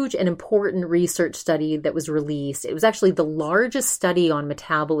huge and important research study that was released. It was actually the largest study on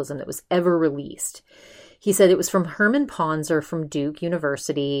metabolism that was ever released. He said it was from Herman Ponzer from Duke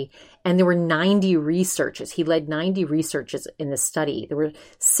University, and there were 90 researchers. He led 90 researchers in this study. There were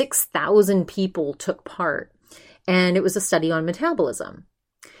 6,000 people took part, and it was a study on metabolism.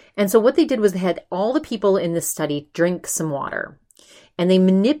 And so what they did was they had all the people in this study drink some water, and they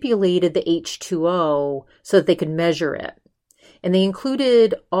manipulated the H2O so that they could measure it. And they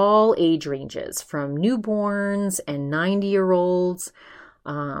included all age ranges from newborns and 90-year-olds,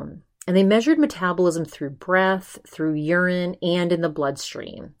 and they measured metabolism through breath, through urine, and in the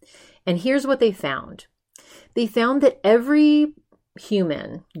bloodstream. And here's what they found. They found that every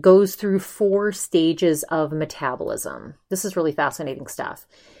human goes through 4 stages of metabolism. This is really fascinating stuff.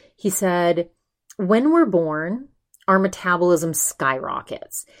 He said, when we're born, our metabolism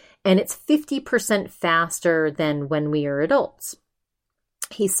skyrockets, and it's 50% faster than when we are adults.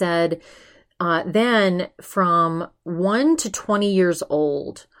 He said, then from 1 to 20 years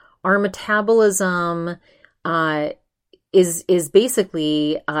old, our metabolism is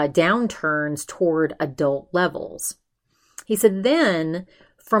basically downturns toward adult levels. He said then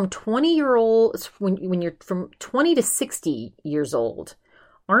from 20-year-olds, when you're from 20 to 60 years old,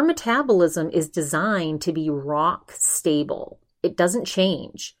 our metabolism is designed to be rock stable. It doesn't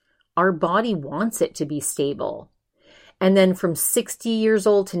change. Our body wants it to be stable. And then from 60 years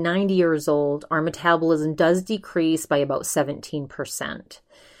old to 90 years old, our metabolism does decrease by about 17%.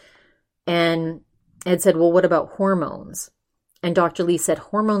 And Ed said, well, what about hormones? And Dr. Lee said,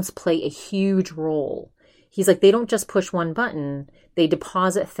 hormones play a huge role. He's like, they don't just push one button. They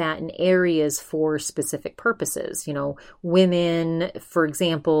deposit fat in areas for specific purposes. Women, for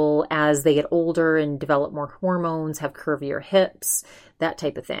example, as they get older and develop more hormones, have curvier hips, that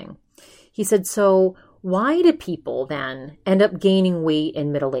type of thing. He said, so why do people then end up gaining weight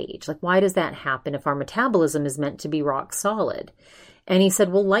in middle age? Like, why does that happen if our metabolism is meant to be rock solid? And he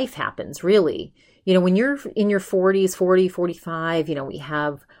said, well, life happens, really. When you're in your 40s, 40, 45, we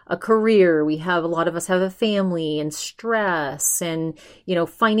have a career, a lot of us have a family and stress and,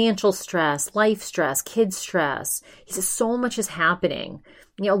 financial stress, life stress, kid stress. He says so much is happening.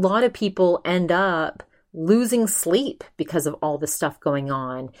 A lot of people end up losing sleep because of all this stuff going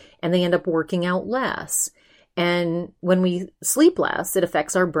on, and they end up working out less. And when we sleep less, it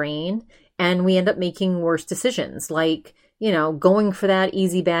affects our brain, and we end up making worse decisions, like, going for that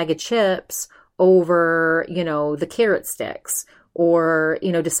easy bag of chips over, the carrot sticks, or,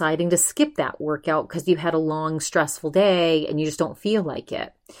 deciding to skip that workout because you had a long, stressful day and you just don't feel like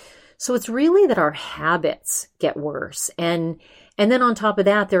it. So it's really that our habits get worse. And then on top of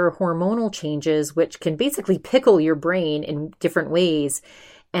that, there are hormonal changes, which can basically pickle your brain in different ways.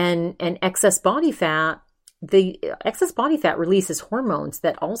 And excess body fat, the excess body fat releases hormones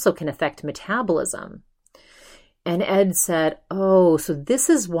that also can affect metabolism. And Ed said, oh, so this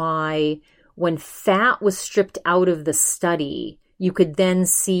is why when fat was stripped out of the study, you could then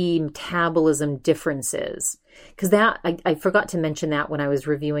see metabolism differences. Because that, I forgot to mention that when I was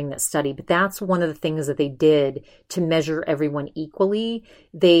reviewing that study, but that's one of the things that they did to measure everyone equally.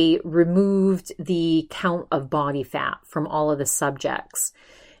 They removed the count of body fat from all of the subjects.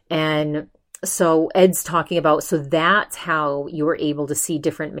 And so Ed's talking about, so that's how you were able to see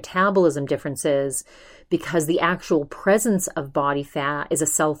different metabolism differences, because the actual presence of body fat is a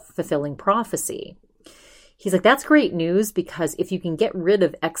self-fulfilling prophecy. He's like, that's great news, because if you can get rid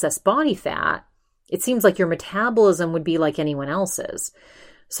of excess body fat, it seems like your metabolism would be like anyone else's.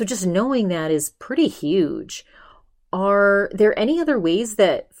 So just knowing that is pretty huge. Are there any other ways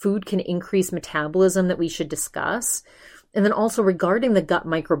that food can increase metabolism that we should discuss? And then also regarding the gut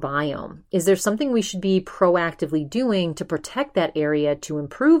microbiome, is there something we should be proactively doing to protect that area to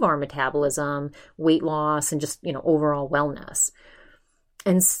improve our metabolism, weight loss, and just, overall wellness?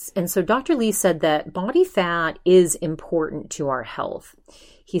 And so Dr. Lee said that body fat is important to our health.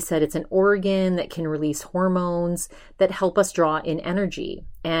 He said it's an organ that can release hormones that help us draw in energy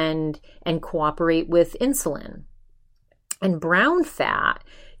and cooperate with insulin. And brown fat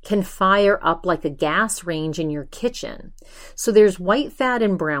can fire up like a gas range in your kitchen. So there's white fat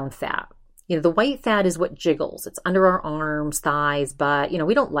and brown fat. The white fat is what jiggles. It's under our arms, thighs, butt.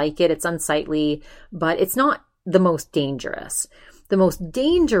 We don't like it. It's unsightly, but it's not the most dangerous. The most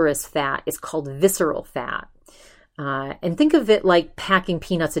dangerous fat is called visceral fat. And think of it like packing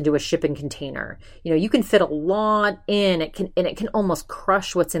peanuts into a shipping container. You can fit a lot in. It can almost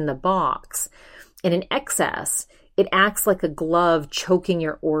crush what's in the box. And in excess, it acts like a glove choking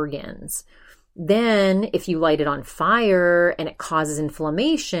your organs. Then if you light it on fire and it causes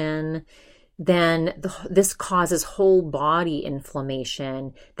inflammation, then this causes whole body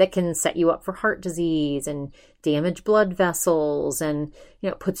inflammation that can set you up for heart disease and damage blood vessels, and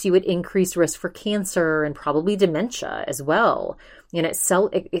it puts you at increased risk for cancer and probably dementia as well. And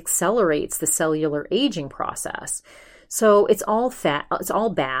it accelerates the cellular aging process. So it's all fat, it's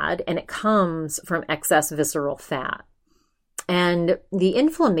all bad, and it comes from excess visceral fat. And the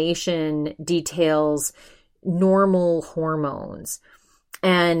inflammation details normal hormones,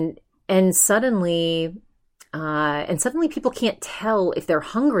 and suddenly people can't tell if they're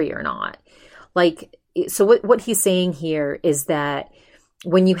hungry or not. So what he's saying here is that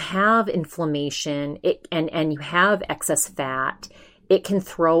when you have inflammation and you have excess fat, it can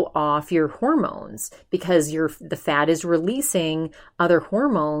throw off your hormones because the fat is releasing other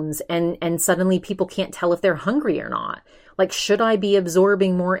hormones, and suddenly people can't tell if they're hungry or not. Like, should I be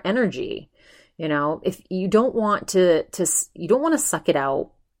absorbing more energy? If you don't want to suck it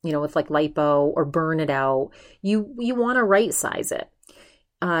out, with like lipo or burn it out, you want to right size it.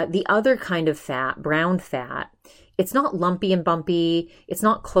 The other kind of fat, brown fat, it's not lumpy and bumpy. It's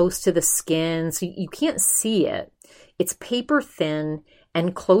not close to the skin, so you can't see it. It's paper thin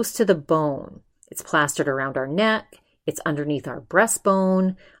and close to the bone. It's plastered around our neck. It's underneath our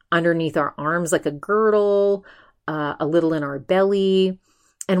breastbone, underneath our arms like a girdle, a little in our belly.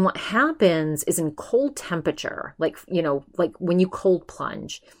 And what happens is in cold temperature, like when you cold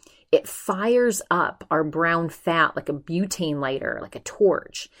plunge, it fires up our brown fat like a butane lighter, like a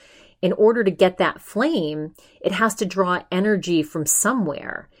torch. In order to get that flame, it has to draw energy from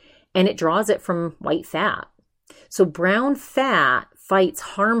somewhere, and it draws it from white fat. So brown fat fights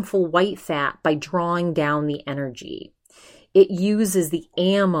harmful white fat by drawing down the energy. It uses the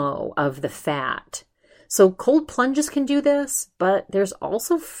ammo of the fat. So cold plunges can do this, but there's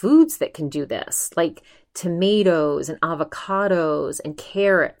also foods that can do this, like tomatoes and avocados and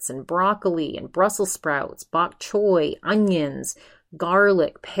carrots and broccoli and Brussels sprouts, bok choy, onions,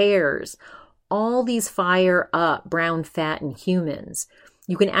 garlic, pears. All these fire up brown fat in humans.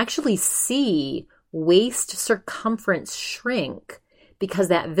 You can actually see waist circumference shrink because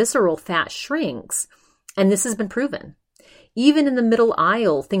that visceral fat shrinks. And this has been proven. Even in the middle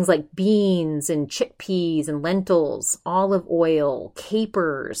aisle, things like beans and chickpeas and lentils, olive oil,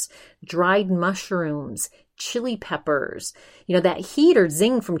 capers, dried mushrooms, chili peppers. That heat or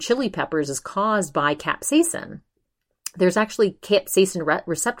zing from chili peppers is caused by capsaicin. There's actually capsaicin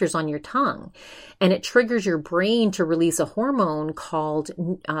receptors on your tongue, and it triggers your brain to release a hormone called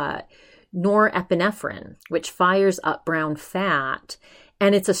norepinephrine, which fires up brown fat.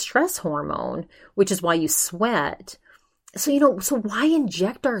 And it's a stress hormone, which is why you sweat. So why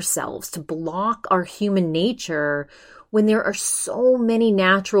inject ourselves to block our human nature when there are so many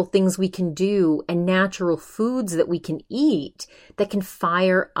natural things we can do and natural foods that we can eat that can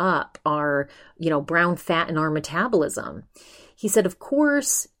fire up our, brown fat in our metabolism? He said, of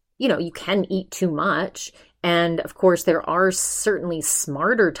course, you can eat too much. And of course, there are certainly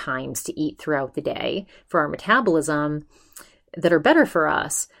smarter times to eat throughout the day for our metabolism that are better for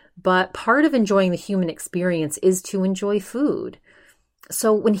us. But part of enjoying the human experience is to enjoy food.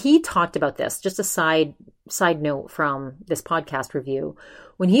 So when he talked about this, just a side note from this podcast review,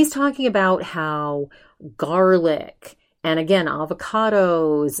 when he's talking about how garlic and again,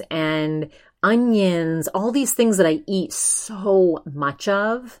 avocados and onions, all these things that I eat so much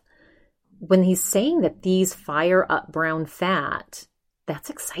of, when he's saying that these fire up brown fat,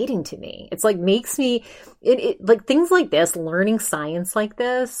 that's exciting to me. It's like makes me, like things like this, learning science like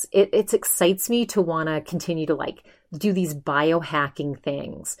this, it excites me to want to continue to like do these biohacking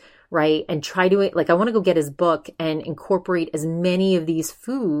things, right? And try to, I want to go get his book and incorporate as many of these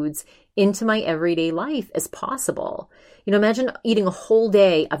foods into my everyday life as possible. Imagine eating a whole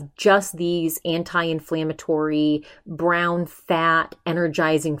day of just these anti-inflammatory, brown fat,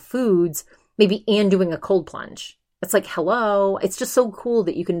 energizing foods, maybe, and doing a cold plunge. It's like, hello, it's just so cool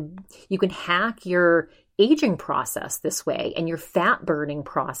that you can hack your aging process this way and your fat burning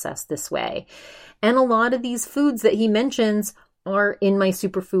process this way. And a lot of these foods that he mentions are in my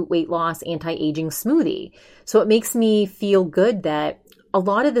Superfood weight loss anti-aging smoothie. So it makes me feel good that a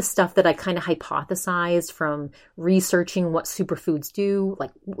lot of the stuff that I kind of hypothesized from researching what superfoods do,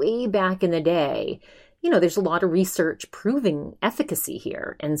 like way back in the day, there's a lot of research proving efficacy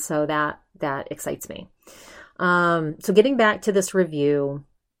here. And so that excites me. So getting back to this review,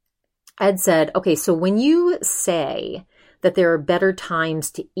 Ed said, okay, so when you say that there are better times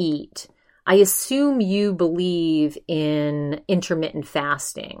to eat, I assume you believe in intermittent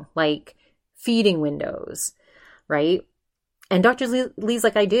fasting, like feeding windows, right? And Dr. Lee's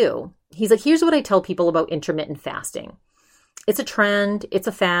like, I do. He's like, here's what I tell people about intermittent fasting. It's a trend, it's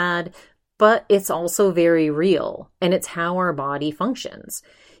a fad, but it's also very real, and it's how our body functions.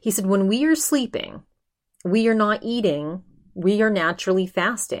 He said, when we are sleeping, we are not eating, we are naturally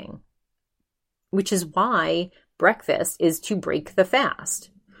fasting, which is why breakfast is to break the fast.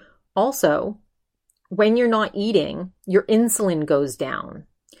 Also, when you're not eating, your insulin goes down.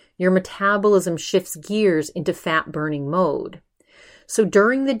 Your metabolism shifts gears into fat burning mode. So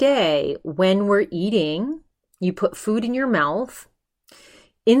during the day, when we're eating, you put food in your mouth,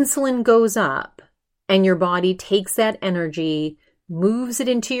 insulin goes up, and your body takes that energy, moves it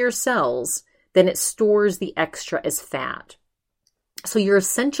into your cells, then it stores the extra as fat. So you're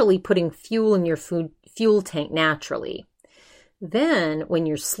essentially putting fuel in your fuel tank naturally. Then when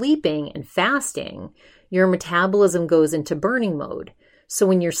you're sleeping and fasting, your metabolism goes into burning mode. So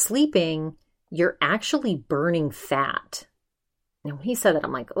when you're sleeping, you're actually burning fat. And when he said that,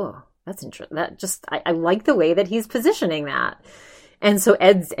 I'm like, oh, that's interesting. I like the way that he's positioning that. And so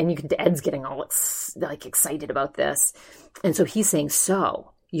Ed's getting all excited about this. And so he's saying,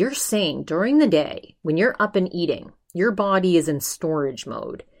 so you're saying during the day, when you're up and eating, your body is in storage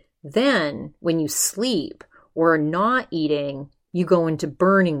mode. Then when you sleep or are not eating, you go into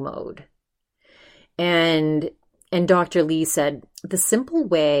burning mode. And Dr. Lee said, the simple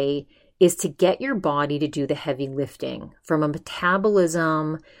way is to get your body to do the heavy lifting from a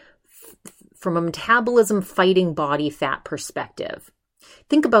metabolism fighting body fat perspective.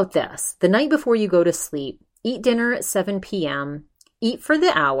 Think about this. The night before you go to sleep, eat dinner at 7 p.m., eat for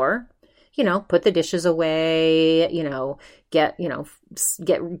the hour, put the dishes away, do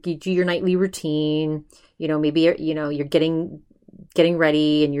your nightly routine, maybe, you're getting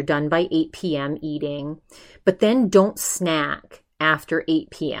ready and you're done by 8 p.m. eating, but then don't snack after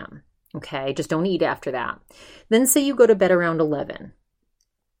 8 p.m. Okay. Just don't eat after that. Then say you go to bed around 11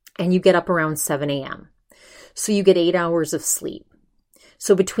 and you get up around 7 a.m. So you get 8 hours of sleep.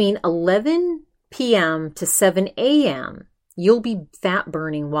 So between 11 p.m. to 7 a.m., you'll be fat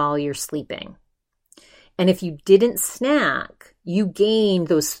burning while you're sleeping. And if you didn't snack, you gained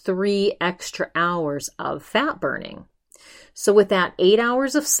those 3 extra hours of fat burning. So with that 8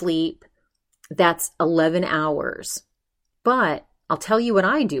 hours of sleep, that's 11 hours. But I'll tell you what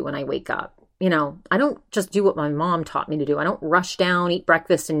I do when I wake up. I don't just do what my mom taught me to do. I don't rush down, eat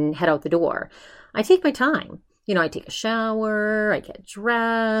breakfast, and head out the door. I take my time. I take a shower, I get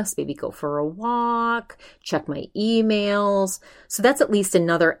dressed, maybe go for a walk, check my emails. So that's at least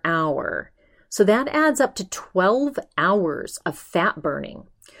another hour. So that adds up to 12 hours of fat burning,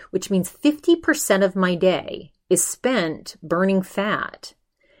 which means 50% of my day is spent burning fat.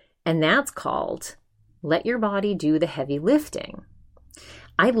 And that's called let your body do the heavy lifting.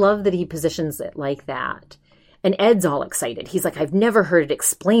 I love that he positions it like that. And Ed's all excited. He's like, I've never heard it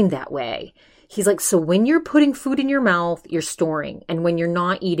explained that way. He's like, so when you're putting food in your mouth, you're storing. And when you're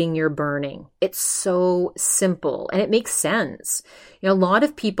not eating, you're burning. It's so simple. And it makes sense. A lot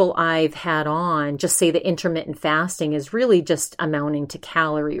of people I've had on just say that intermittent fasting is really just amounting to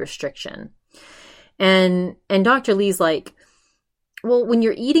calorie restriction. And Dr. Lee's like, well, when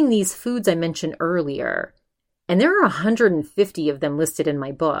you're eating these foods I mentioned earlier, and there are 150 of them listed in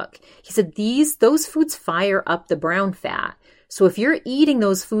my book, he said those foods fire up the brown fat. So if you're eating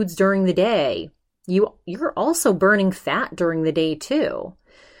those foods during the day, you're also burning fat during the day too.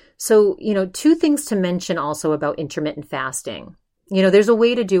 So, 2 things to mention also about intermittent fasting. There's a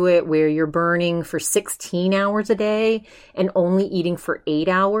way to do it where you're burning for 16 hours a day and only eating for 8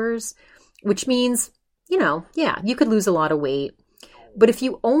 hours, which means, you could lose a lot of weight. But if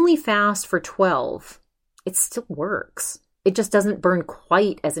you only fast for 12, it still works. It just doesn't burn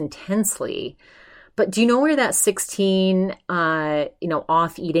quite as intensely. But do you know where that 16,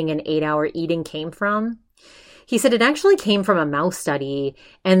 off eating and 8 hour eating came from? He said it actually came from a mouse study,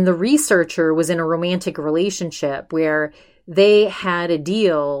 and the researcher was in a romantic relationship where they had a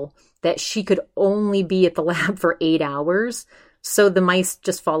deal that she could only be at the lab for 8 hours. So the mice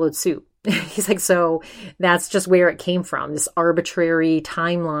just followed suit. He's like, so that's just where it came from, this arbitrary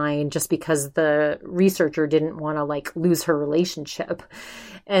timeline, just because the researcher didn't want to lose her relationship.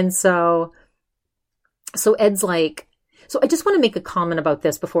 And so Ed's like, so I just want to make a comment about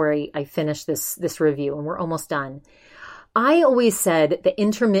this before I finish this review, and we're almost done. I always said that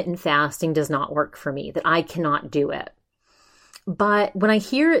intermittent fasting does not work for me, that I cannot do it. But when I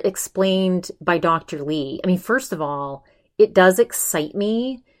hear it explained by Dr. Lee, first of all, it does excite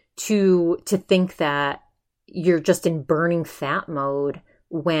me to think that you're just in burning fat mode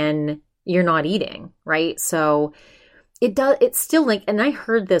when you're not eating, right? So it's still and I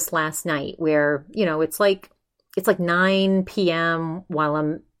heard this last night where, it's like 9 p.m. while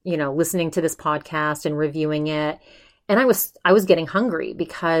I'm, listening to this podcast and reviewing it. And I was getting hungry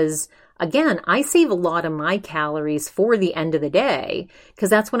because, again, I save a lot of my calories for the end of the day because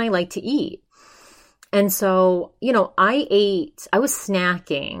that's when I like to eat. And so, I was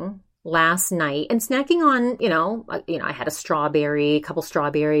snacking last night and snacking on, I had a strawberry, a couple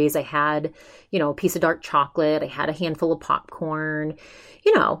strawberries. I had, a piece of dark chocolate. I had a handful of popcorn,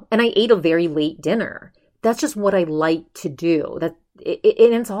 and I ate a very late dinner. That's just what I like to do. And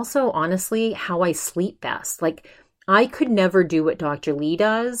it's also honestly how I sleep best. I could never do what Dr. Lee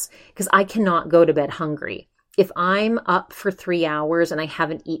does because I cannot go to bed hungry. If I'm up for 3 hours and I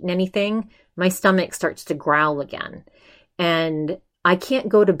haven't eaten anything, my stomach starts to growl again. And I can't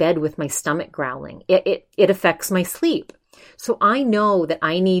go to bed with my stomach growling. It affects my sleep. So I know that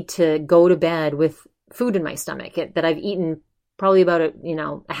I need to go to bed with food in my stomach that I've eaten probably about a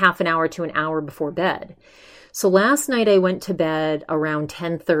half an hour to an hour before bed. So last night I went to bed around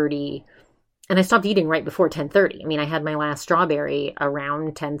 10:30 and I stopped eating right before 10:30. I had my last strawberry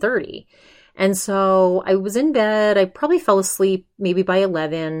around 10:30. And so I was in bed. I probably fell asleep maybe by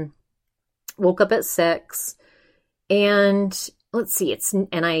 11, woke up at 6, and let's see,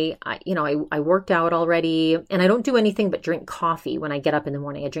 I worked out already, and I don't do anything but drink coffee when I get up in the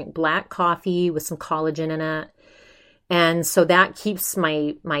morning. I drink black coffee with some collagen in it. And so that keeps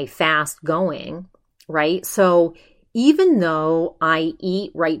my fast going, right? So even though I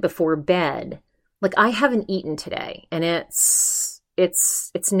eat right before bed, I haven't eaten today, and it's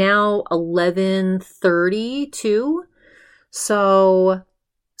now 11:32. So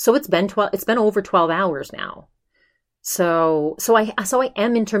it's been over 12 hours now. So I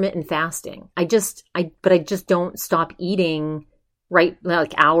am intermittent fasting. But I just don't stop eating right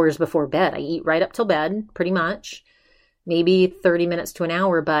hours before bed. I eat right up till bed, pretty much, maybe 30 minutes to an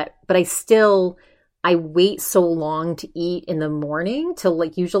hour, but I still I wait so long to eat in the morning till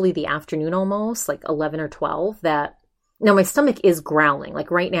like usually the afternoon almost, like 11 or 12, that now my stomach is growling. Like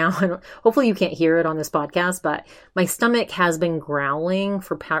right now, hopefully you can't hear it on this podcast, but my stomach has been growling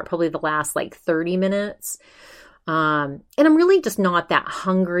for probably the last like 30 minutes. And I'm really just not that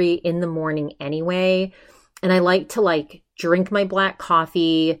hungry in the morning anyway. And I like to like drink my black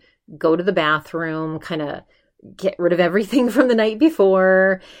coffee, go to the bathroom, kind of get rid of everything from the night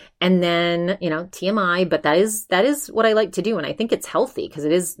before. And then, TMI, but that is what I like to do. And I think it's healthy because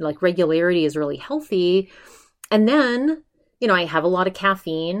it is like regularity is really healthy. And then, I have a lot of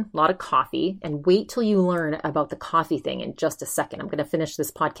caffeine, a lot of coffee, and wait till you learn about the coffee thing in just a second. I'm going to finish this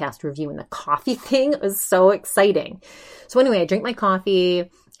podcast reviewing the coffee thing. It was so exciting. So anyway, I drink my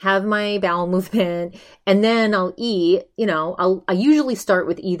coffee, have my bowel movement, and then I'll eat, I usually start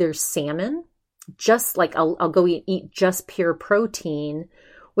with either salmon, just like I'll go eat just pure protein,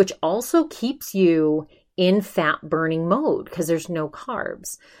 which also keeps you in fat burning mode because there's no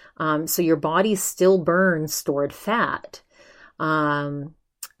carbs. So your body still burns stored fat. But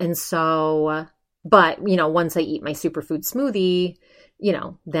once I eat my superfood smoothie,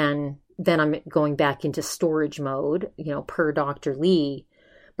 then I'm going back into storage mode, per Dr. Lee.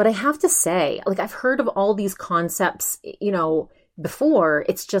 But I have to say, like, I've heard of all these concepts, before.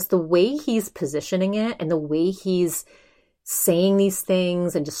 It's just the way he's positioning it and the way he's saying these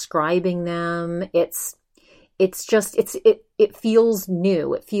things and describing them. It feels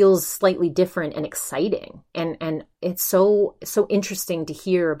new. It feels slightly different and exciting. And it's so interesting to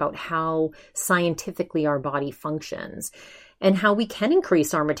hear about how scientifically our body functions and how we can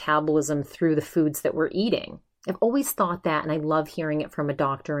increase our metabolism through the foods that we're eating. I've always thought that, and I love hearing it from a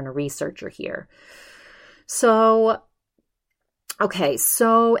doctor and a researcher here. So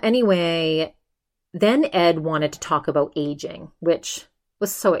anyway, then Ed wanted to talk about aging, which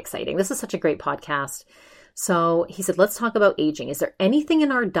was so exciting. This is such a great podcast. So he said, let's talk about aging. Is there anything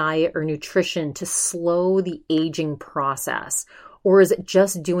in our diet or nutrition to slow the aging process? Or is it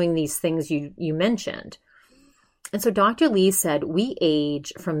just doing these things you mentioned? And so Dr. Lee said, we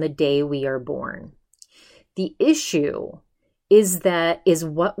age from the day we are born. The issue is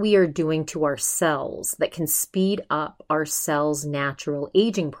what we are doing to our cells that can speed up our cells' natural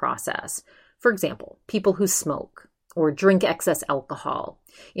aging process. For example, people who smoke or drink excess alcohol.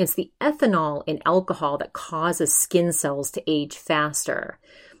 It's the ethanol in alcohol that causes skin cells to age faster.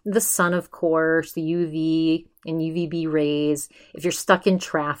 The sun, of course, the UV and UVB rays. If you're stuck in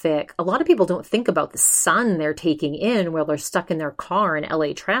traffic, a lot of people don't think about the sun they're taking in while they're stuck in their car in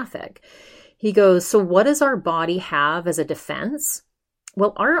LA traffic. He goes, so what does our body have as a defense?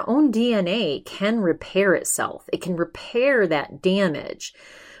 Well, our own DNA can repair itself. It can repair that damage.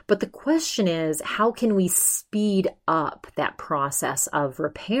 But the question is, how can we speed up that process of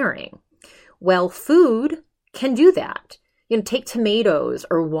repairing? Well, food can do that. Take tomatoes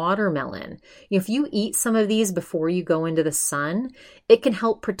or watermelon. If you eat some of these before you go into the sun, it can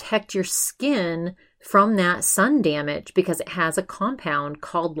help protect your skin from that sun damage because it has a compound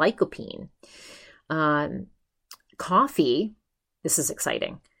called lycopene. Coffee, this is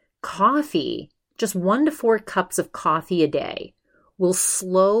exciting. Coffee, just 1 to 4 cups of coffee a day will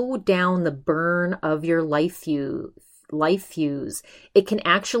slow down the burn of your life fuse. You can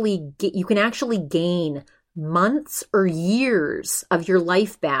actually gain months or years of your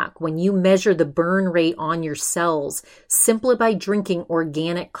life back when you measure the burn rate on your cells simply by drinking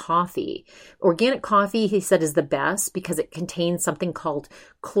organic coffee. Organic coffee, he said, is the best because it contains something called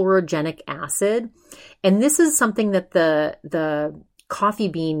chlorogenic acid. And this is something that the coffee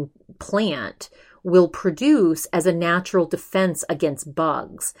bean plant will produce as a natural defense against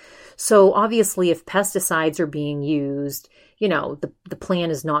bugs. So obviously, if pesticides are being used, the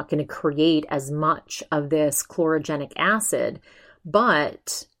plant is not going to create as much of this chlorogenic acid.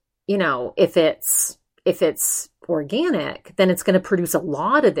 But, if it's organic, then it's going to produce a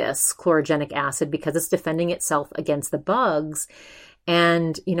lot of this chlorogenic acid because it's defending itself against the bugs.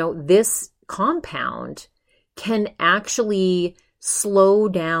 And, this compound can actually slow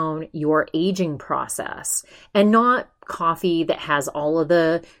down your aging process, and not coffee that has all of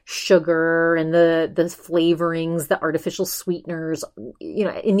the sugar and the flavorings, the artificial sweeteners.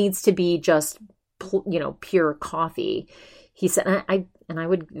 It needs to be just, pure coffee. He said, and I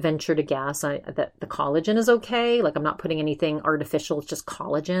would venture to guess that the collagen is okay. Like, I'm not putting anything artificial. It's just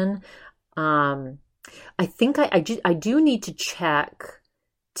collagen. I think I do need to check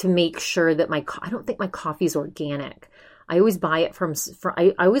to make sure that I don't think my coffee is organic. I always buy it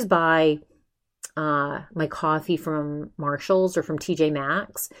I always buy my coffee from Marshall's or from TJ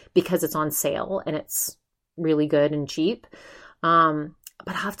Maxx because it's on sale and it's really good and cheap.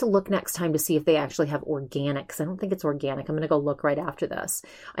 But I have to look next time to see if they actually have organic, because I don't think it's organic. I'm going to go look right after this.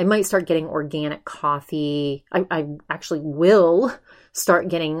 I might start getting organic coffee. I actually will start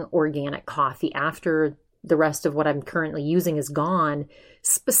getting organic coffee after the rest of what I'm currently using is gone,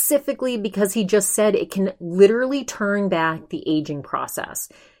 specifically because he just said it can literally turn back the aging process.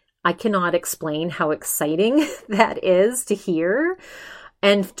 I cannot explain how exciting that is to hear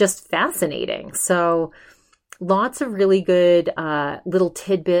and just fascinating. So lots of really good little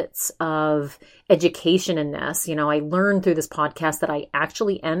tidbits of education in this. You know, I learned through this podcast that I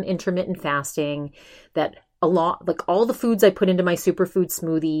actually am intermittent fasting, that a lot, like all the foods I put into my superfood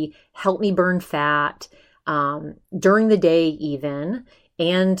smoothie help me burn fat during the day even,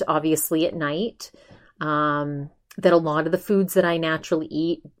 and obviously at night. That a lot of the foods that I naturally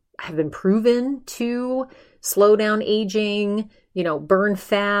eat have been proven to slow down aging, you know, burn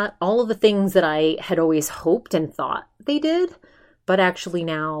fat, all of the things that I had always hoped and thought they did. But actually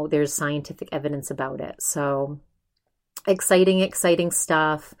now there's scientific evidence about it. So exciting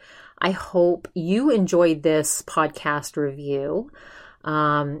stuff. I hope you enjoyed this podcast review.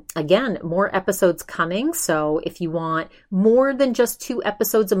 Again, more episodes coming. So if you want more than just 2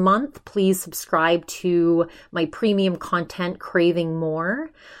 episodes a month, please subscribe to my premium content, Craving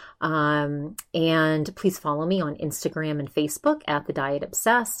More. And please follow me on Instagram and Facebook at The Diet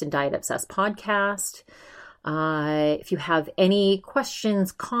Obsessed and Diet Obsessed Podcast. If you have any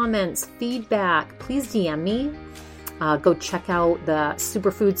questions, comments, feedback, please DM me. Go check out the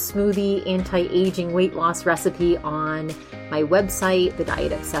Superfood Smoothie anti-aging weight loss recipe on my website,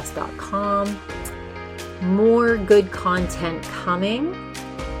 thedietobsessed.com. More good content coming.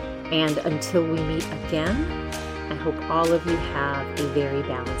 And until we meet again, I hope all of you have a very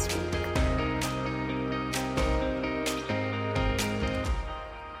balanced week.